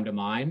few that come to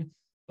mind.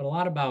 But a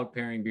lot about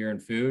pairing beer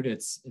and food.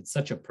 It's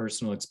such a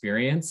personal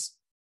experience.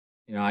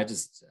 I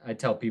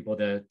tell people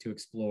to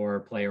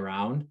explore, play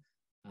around.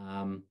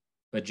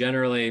 But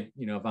generally,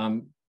 if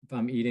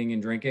I'm eating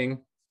and drinking,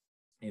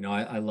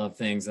 I love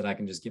things that I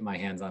can just get my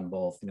hands on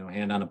both.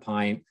 Hand on a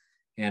pint,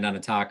 hand on a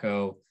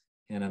taco,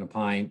 hand on a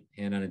pint,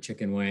 hand on a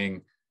chicken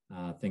wing,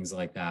 things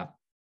like that.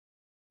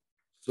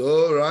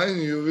 So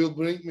Ryan, you will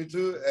bring me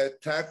to a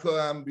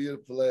taco and beer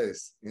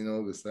place in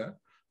August, huh?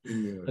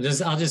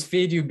 I'll just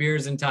feed you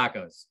beers and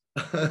tacos.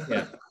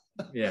 Yeah,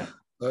 yeah.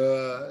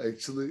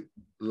 Actually,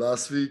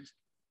 last week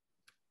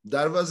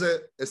there was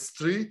a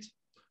street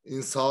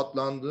in South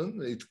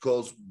London. It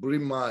calls Brewery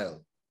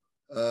Mile.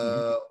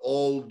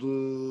 All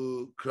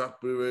the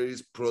craft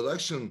breweries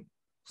production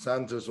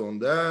centers on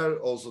there.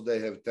 Also, they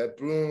have tap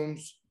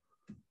rooms.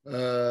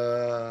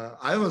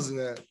 I was in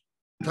a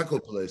taco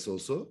place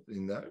also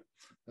in there.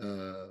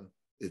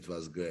 It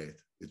was great.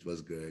 It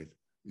was great.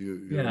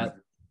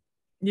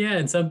 Yeah,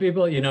 and some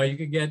people, you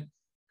could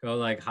go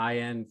like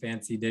high-end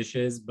fancy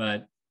dishes,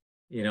 but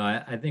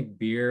I think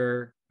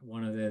beer,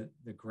 one of the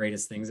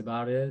greatest things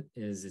about it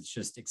is it's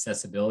just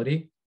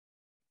accessibility,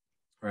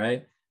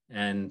 right?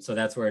 And so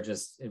that's where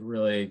it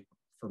really,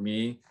 for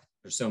me,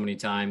 there's so many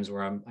times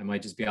where I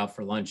might just be out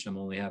for lunch and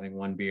I'm only having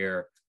one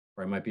beer,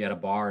 or I might be at a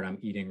bar and I'm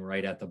eating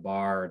right at the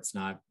bar. It's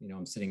not,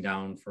 I'm sitting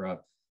down for a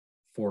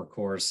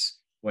 4-course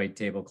white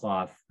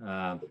tablecloth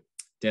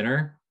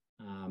dinner.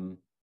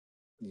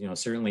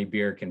 Certainly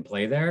beer can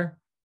play there,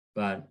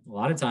 but a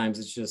lot of times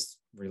it's just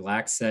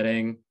relaxed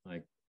setting,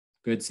 like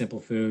good, simple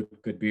food,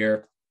 good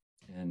beer,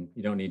 and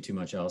you don't need too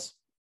much else.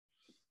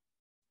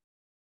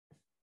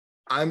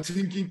 I'm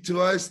thinking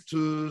twice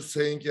to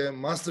saying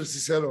Master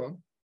Cicerone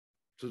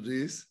to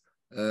this,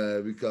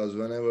 because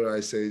whenever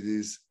I say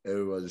this,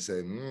 everybody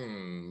say,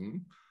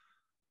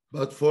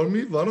 But for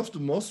me, one of the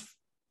most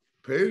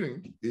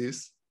pairing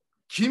is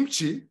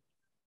kimchi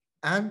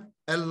and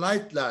a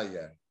light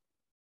lager.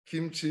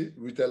 Kimchi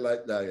with a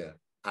light lager.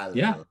 I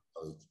love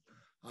it.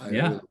 I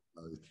really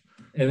love it.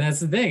 And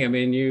that's the thing. I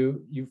mean,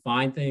 you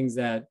find things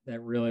that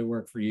really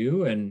work for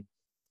you and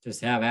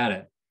just have at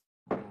it.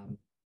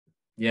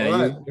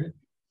 Right.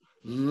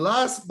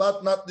 Last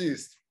but not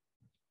least,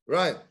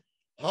 right?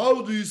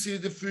 How do you see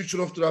the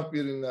future of draft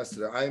beer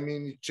industry? I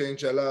mean, it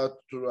changed a lot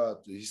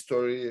throughout the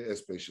history,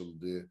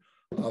 especially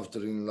after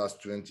in the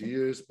last 20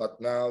 years. But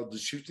now the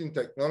shifting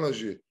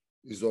technology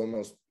is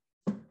almost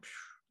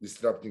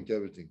disrupting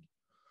everything.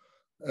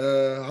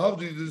 How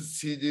do you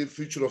see the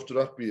future of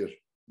draft beer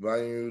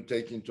when you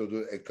take into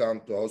the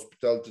account the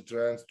hospitality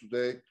trends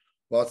today?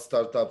 What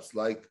startups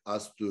like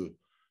us do?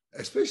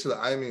 Especially,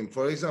 I mean,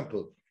 for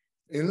example,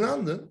 in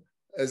London,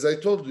 as I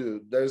told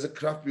you, there's a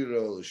craft beer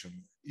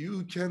revolution.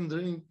 You can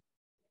drink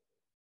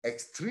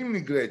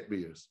extremely great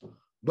beers.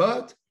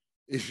 But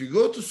if you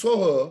go to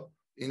Soho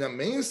in a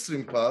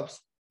mainstream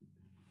pubs,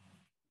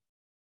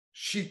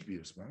 shit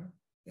beers, man.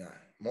 Yeah,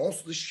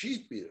 mostly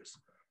shit beers.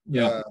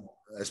 Yeah.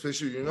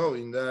 Especially,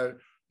 in their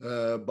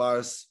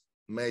bars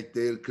make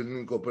their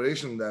cleaning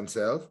operation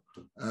themselves.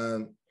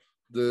 And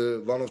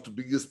one of the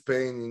biggest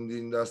pain in the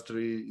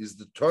industry is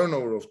the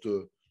turnover of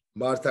the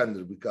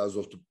bartender because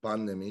of the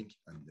pandemic,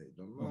 and they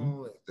don't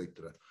know,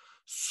 etc.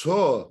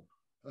 So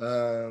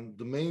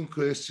the main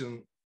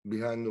question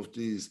behind of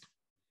this,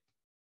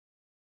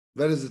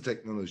 where is the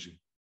technology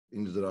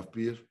in the draft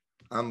beer,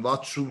 and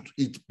what should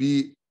it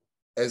be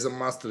as a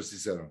Master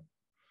Cicerone?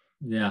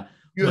 Yeah.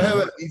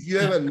 If you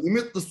have a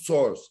limitless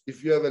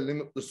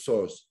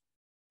source,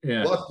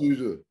 yeah. What do you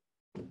do?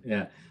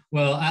 Yeah.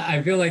 Well,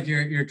 I feel like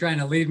you're trying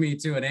to lead me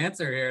to an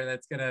answer here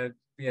that's gonna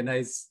be a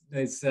nice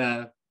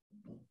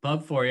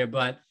pub for you.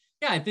 But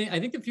yeah, I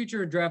think the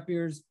future of draft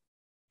beer is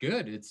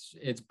good.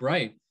 It's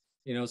bright.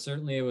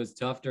 Certainly it was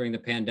tough during the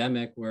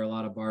pandemic where a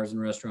lot of bars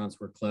and restaurants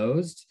were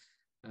closed.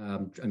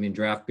 I mean,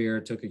 draft beer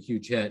took a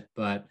huge hit,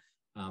 but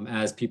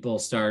as people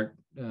start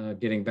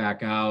getting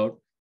back out,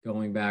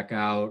 going back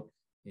out,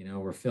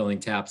 we're filling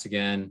taps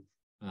again.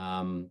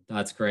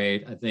 That's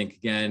great. I think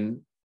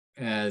again,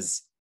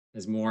 as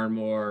more and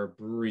more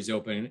breweries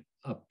open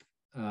up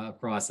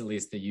across at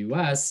least the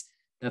US,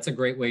 that's a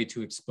great way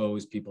to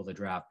expose people to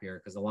draft beer,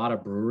 because a lot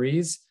of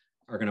breweries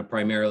are going to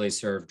primarily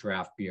serve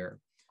draft beer.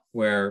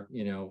 where,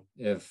 you know,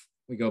 if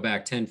we go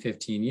back 10,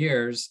 15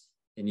 years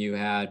and you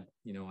had,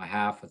 you know,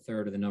 a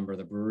third of the number of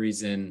the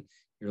breweries in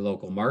your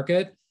local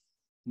market,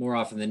 more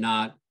often than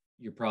not,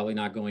 you're probably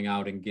not going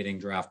out and getting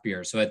draft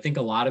beer. So I think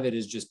a lot of it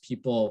is just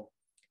people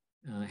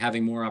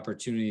having more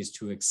opportunities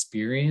to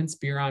experience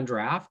beer on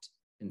draft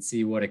and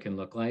see what it can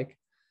look like.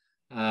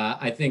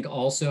 I think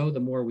also the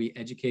more we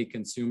educate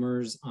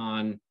consumers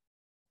on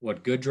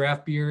what good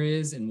draft beer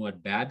is and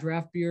what bad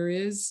draft beer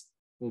is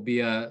will be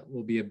a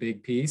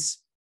big piece.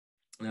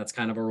 And that's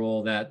kind of a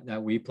role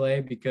that we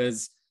play,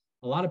 because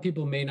a lot of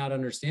people may not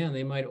understand.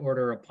 They might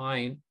order a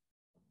pint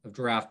of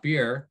draft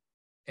beer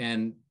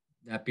and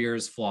that beer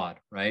is flawed,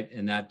 right?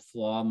 And that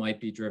flaw might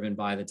be driven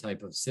by the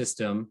type of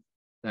system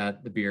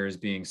that the beer is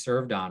being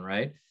served on,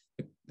 right?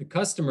 The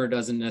customer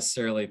doesn't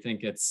necessarily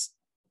think it's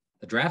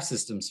the draft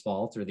system's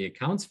fault or the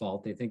account's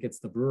fault. They think it's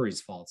the brewery's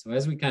fault. So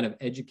as we kind of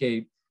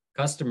educate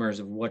customers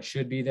of what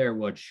should be there,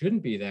 what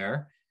shouldn't be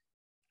there,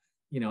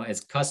 you know,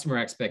 as customer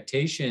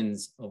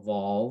expectations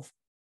evolve,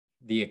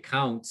 the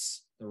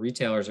accounts, the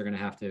retailers are going to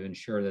have to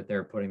ensure that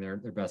they're putting their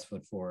best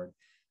foot forward.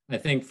 I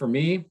think for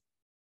me,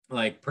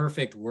 like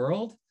perfect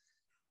world,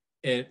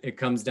 it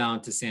comes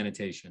down to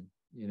sanitation,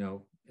 you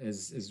know,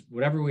 is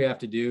whatever we have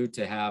to do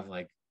to have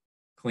like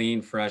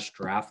clean, fresh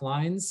draft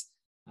lines,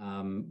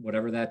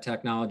 whatever that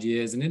technology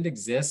is. And it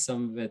exists.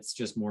 Some of it's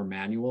just more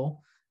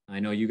manual. I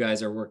know you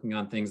guys are working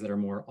on things that are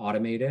more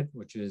automated,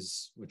 which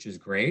is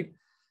great,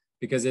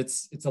 because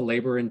it's a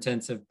labor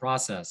intensive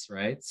process,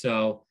 right?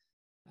 So,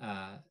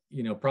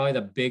 you know, probably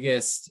the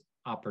biggest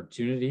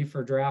opportunity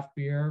for draft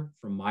beer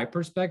from my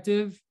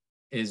perspective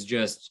is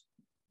just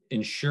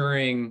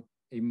ensuring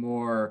a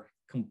more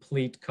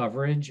complete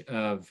coverage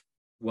of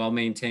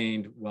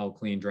well-maintained,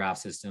 well-cleaned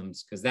draft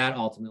systems, because that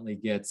ultimately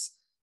gets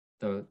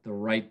the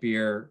right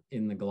beer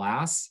in the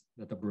glass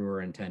that the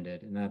brewer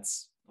intended. And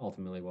that's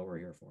ultimately what we're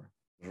here for.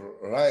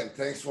 Right.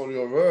 Thanks for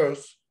your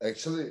words.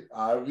 Actually,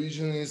 our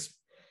vision is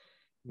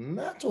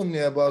not only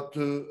about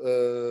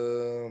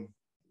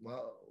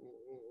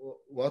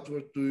what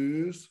word to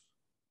use?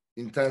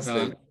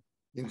 Intensity.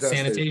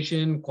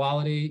 Sanitation,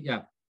 quality,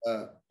 yeah.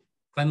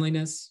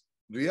 Cleanliness.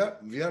 We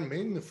are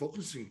mainly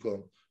focusing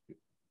on,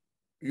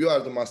 you are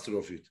the master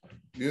of it.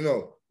 You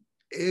know,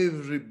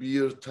 every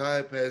beer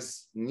type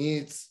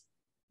needs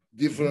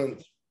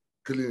different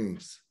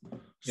cleanings.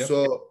 Yep.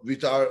 So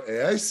with our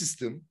AI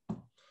system,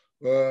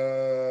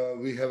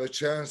 we have a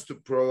chance to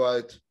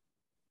provide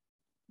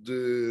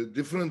the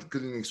different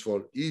cleanings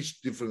for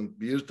each different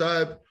beer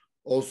type,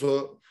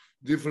 also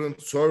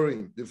different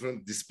serving,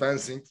 different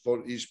dispensing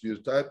for each beer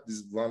type. This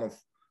is one of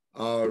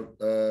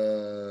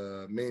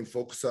our main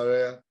focus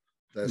area.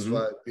 That's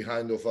why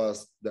behind of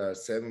us there are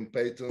 7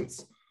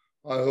 patents.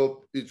 I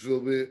hope it will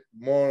be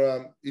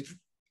more.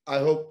 I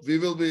hope we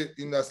will be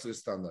industry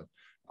standard.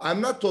 I'm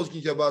not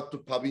talking about the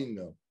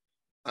Pubinno.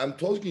 I'm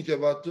talking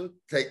about the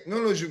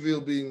technology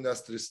will be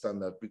industry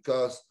standard,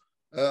 because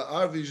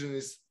our vision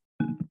is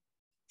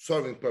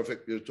serving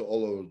perfect beer to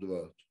all over the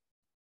world.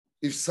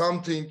 If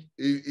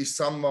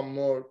someone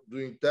more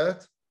doing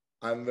that,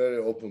 I'm very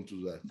open to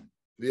that.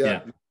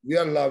 We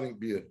are loving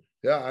beer.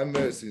 Yeah, I'm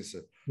very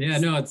sincere. Yeah,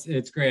 no,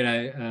 it's great.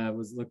 I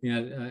was looking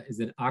at, is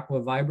it Aqua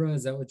Vibra?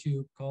 Is that what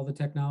you call the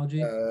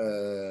technology?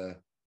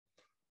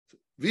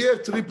 We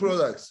have 3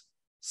 products.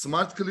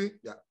 Smart Clean.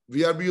 Yeah,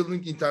 we are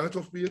building Internet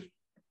of Beer.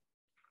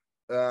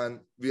 And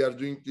we are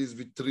doing this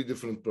with 3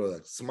 different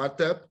products: Smart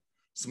Tap,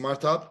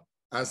 Smart Hub,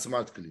 and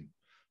Smart Clean.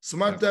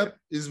 Smart Tap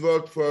is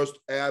world first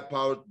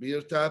AI-powered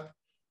beer tap.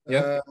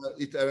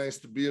 It arranges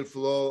the beer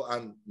flow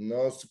and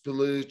no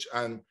spillage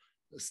and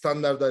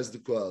standardize the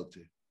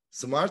quality.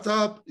 Smart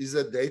Hub is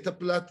a data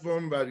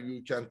platform where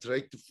you can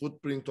track the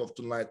footprint of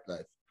the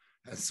nightlife.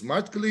 And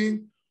Smart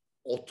Clean,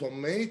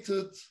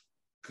 automated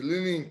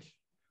cleaning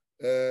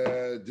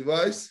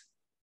device.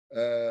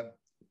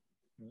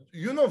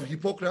 You know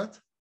Hippocrates?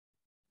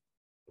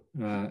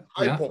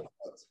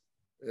 Hippocrates,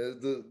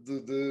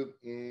 the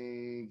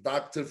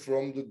doctor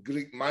from the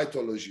Greek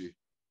mythology.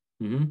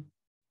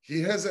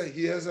 He has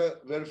a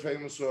very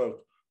famous word.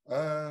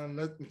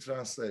 Let me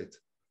translate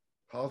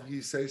how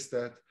he says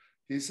that.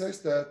 He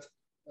says that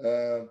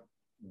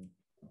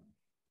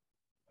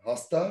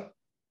hasta.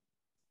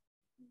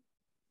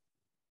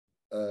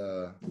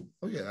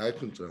 Okay, I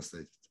can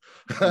translate it.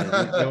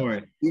 Don't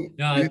worry.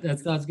 No,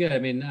 that's good. I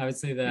mean, I would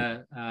say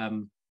that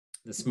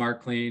the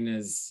Smart Clean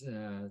is,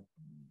 you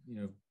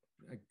know,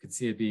 I could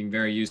see it being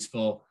very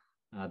useful.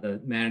 The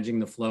managing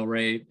the flow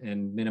rate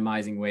and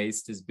minimizing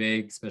waste is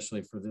big,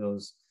 especially for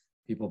those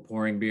people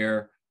pouring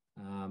beer.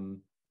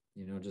 You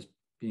know, just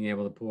being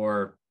able to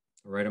pour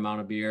the right amount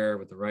of beer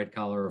with the right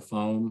color of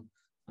foam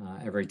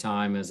every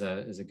time is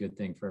a good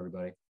thing for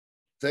everybody.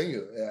 Thank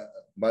you.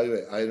 By the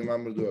way, I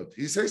remember the word.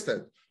 He says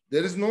that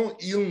there is no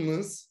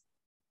illness,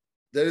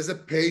 there is a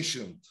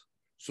patient.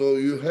 So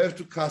you have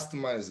to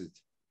customize it.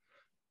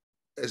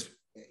 As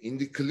in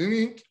the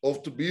cleaning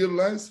of the beer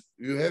lines,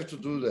 you have to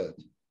do that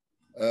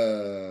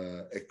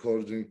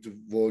according to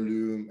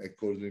volume,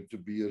 according to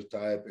beer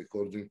type,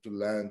 according to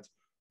length.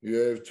 You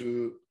have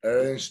to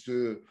arrange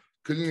the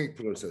cleaning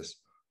process.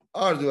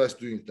 Our device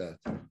doing that.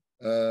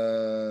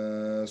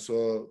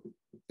 So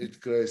it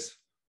creates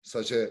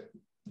such a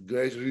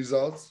great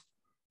results.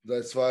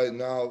 That's why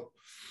now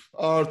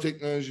our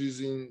technology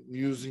is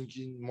using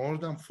in more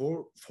than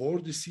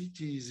 40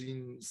 cities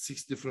in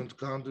 6 different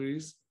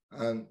countries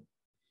and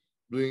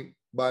doing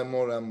by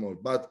more and more.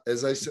 But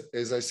as I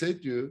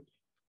said to you,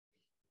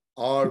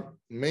 our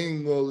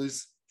main goal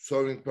is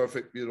serving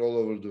perfect beer all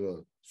over the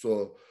world.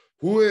 So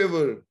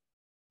whoever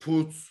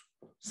puts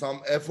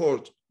some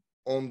effort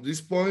on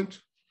this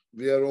point,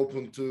 we are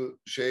open to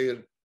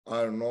share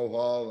our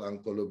know-how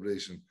and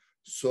collaboration.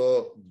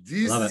 So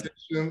this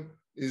session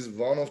is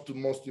one of the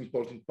most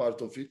important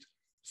part of it.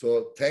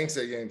 So thanks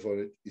again for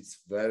it. It's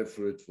very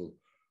fruitful.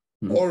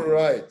 Mm-hmm. All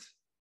right.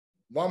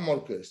 One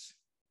more question.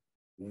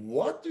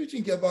 What do you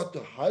think about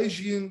the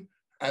hygiene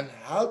and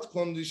health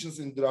conditions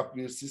in draft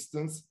beer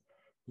systems,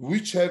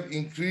 which have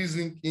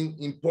increasing in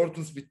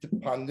importance with the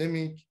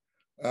pandemic?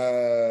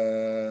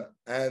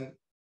 And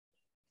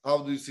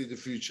how do you see the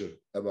future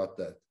about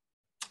that?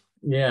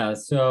 Yeah,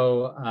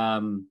 so,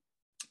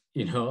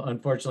 you know,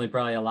 unfortunately,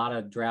 probably a lot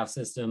of draft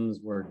systems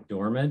were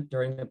dormant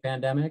during the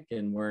pandemic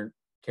and weren't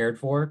cared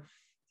for.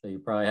 So you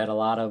probably had a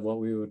lot of what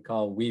we would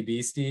call wee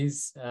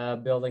beasties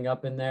building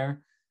up in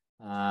there.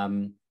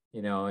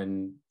 You know,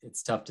 and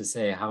it's tough to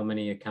say how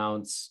many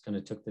accounts kind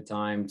of took the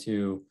time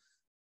to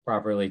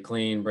properly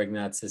clean, bring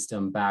that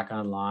system back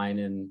online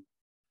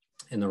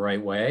in the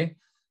right way.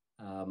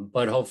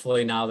 But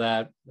hopefully now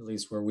that, at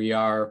least where we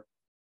are,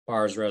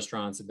 bars,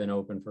 restaurants have been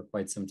open for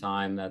quite some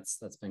time, that's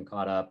been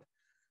caught up.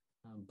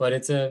 But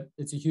it's a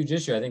huge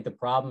issue. I think the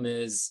problem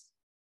is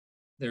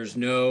there's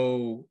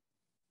no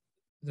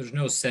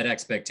set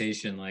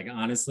expectation. Like,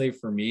 honestly,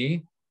 for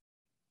me,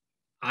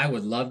 I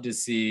would love to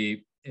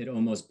see it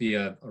almost be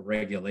a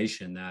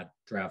regulation that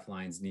draft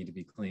lines need to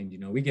be cleaned. You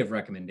know, we give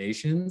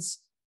recommendations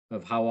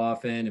of how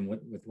often and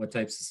with what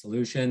types of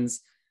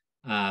solutions.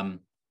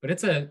 But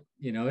it's a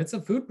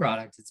food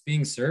product. It's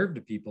being served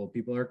to people.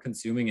 People are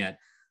consuming it.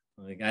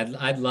 Like,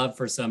 I'd love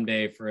for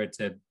someday for it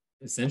to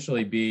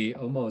essentially be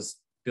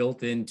almost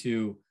built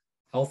into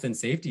health and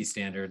safety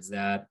standards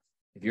that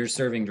if you're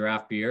serving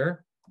draft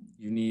beer,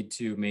 you need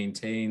to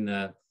maintain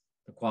the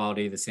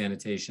quality, the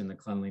sanitation, the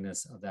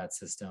cleanliness of that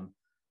system.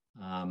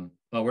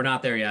 But we're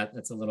not there yet.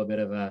 That's a little bit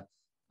of a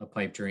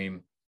pipe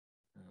dream.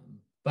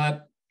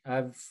 But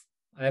I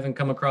haven't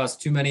come across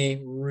too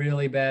many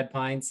really bad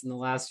pints in the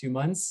last few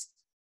months.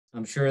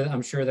 I'm sure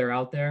they're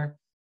out there.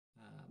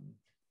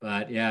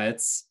 But yeah,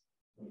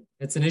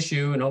 it's an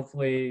issue, and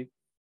hopefully,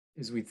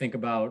 as we think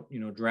about, you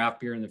know, draft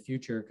beer in the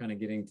future, kind of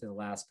getting to the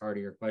last part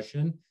of your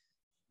question,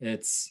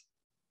 it's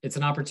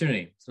an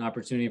opportunity. It's an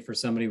opportunity for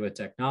somebody with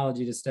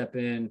technology to step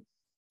in.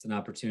 It's an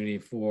opportunity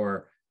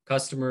for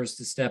customers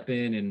to step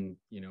in and,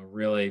 you know,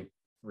 really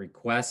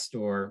request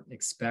or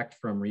expect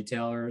from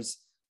retailers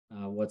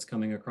what's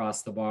coming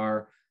across the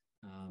bar.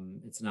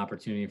 It's an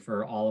opportunity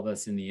for all of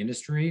us in the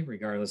industry,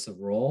 regardless of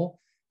role,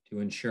 to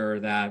ensure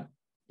that,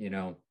 you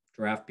know,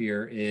 draft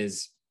beer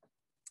is,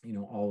 you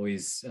know,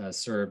 always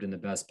served in the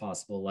best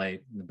possible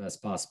light, in the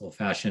best possible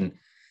fashion.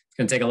 It's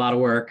going to take a lot of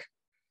work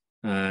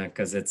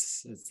because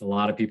it's a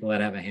lot of people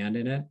that have a hand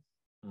in it.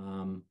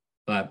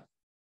 But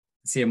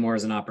I see it more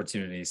as an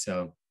opportunity.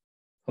 So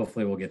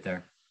hopefully we'll get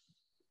there.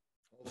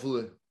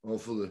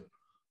 Hopefully,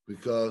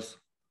 because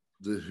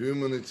the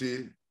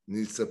humanity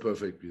needs a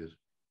perfect beer.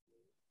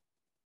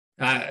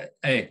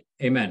 Hey,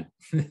 amen.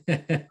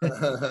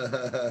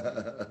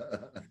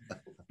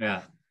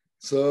 Yeah.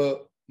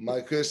 So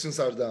my questions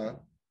are done.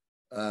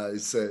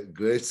 It's a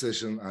great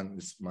session, and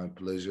it's my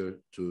pleasure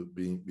to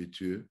be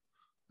with you.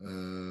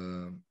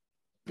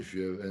 If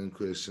you have any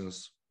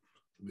questions,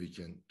 we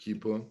can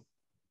keep on.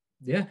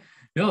 Yeah,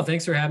 no,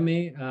 thanks for having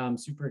me. I'm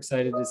super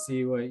excited to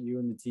see what you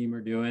and the team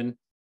are doing.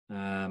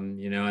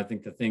 You know, I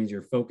think the things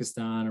you're focused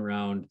on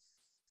around,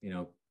 you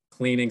know,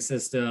 cleaning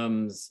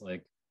systems,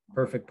 like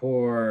perfect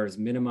pours,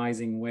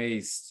 minimizing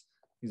waste,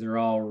 these are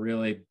all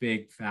really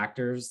big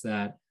factors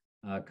that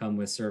come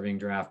with serving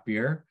draft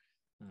beer.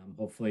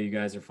 Hopefully you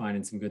guys are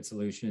finding some good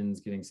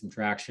solutions, getting some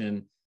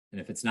traction. And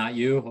if it's not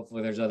you,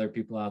 hopefully there's other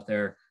people out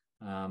there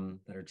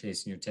that are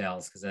chasing your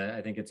tails, because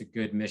I think it's a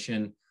good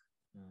mission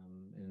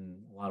and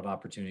a lot of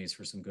opportunities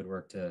for some good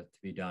work to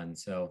be done.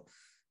 So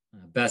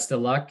best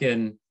of luck,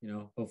 and, you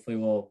know, hopefully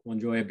we'll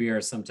enjoy a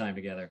beer sometime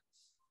together.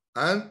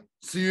 And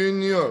see you in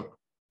New York.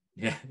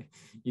 Yeah,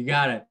 you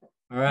got it.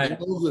 All right.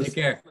 Take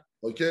care.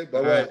 Okay,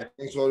 bye-bye. Right.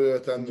 Thanks for your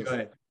attendance.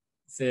 Enjoy.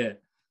 See you.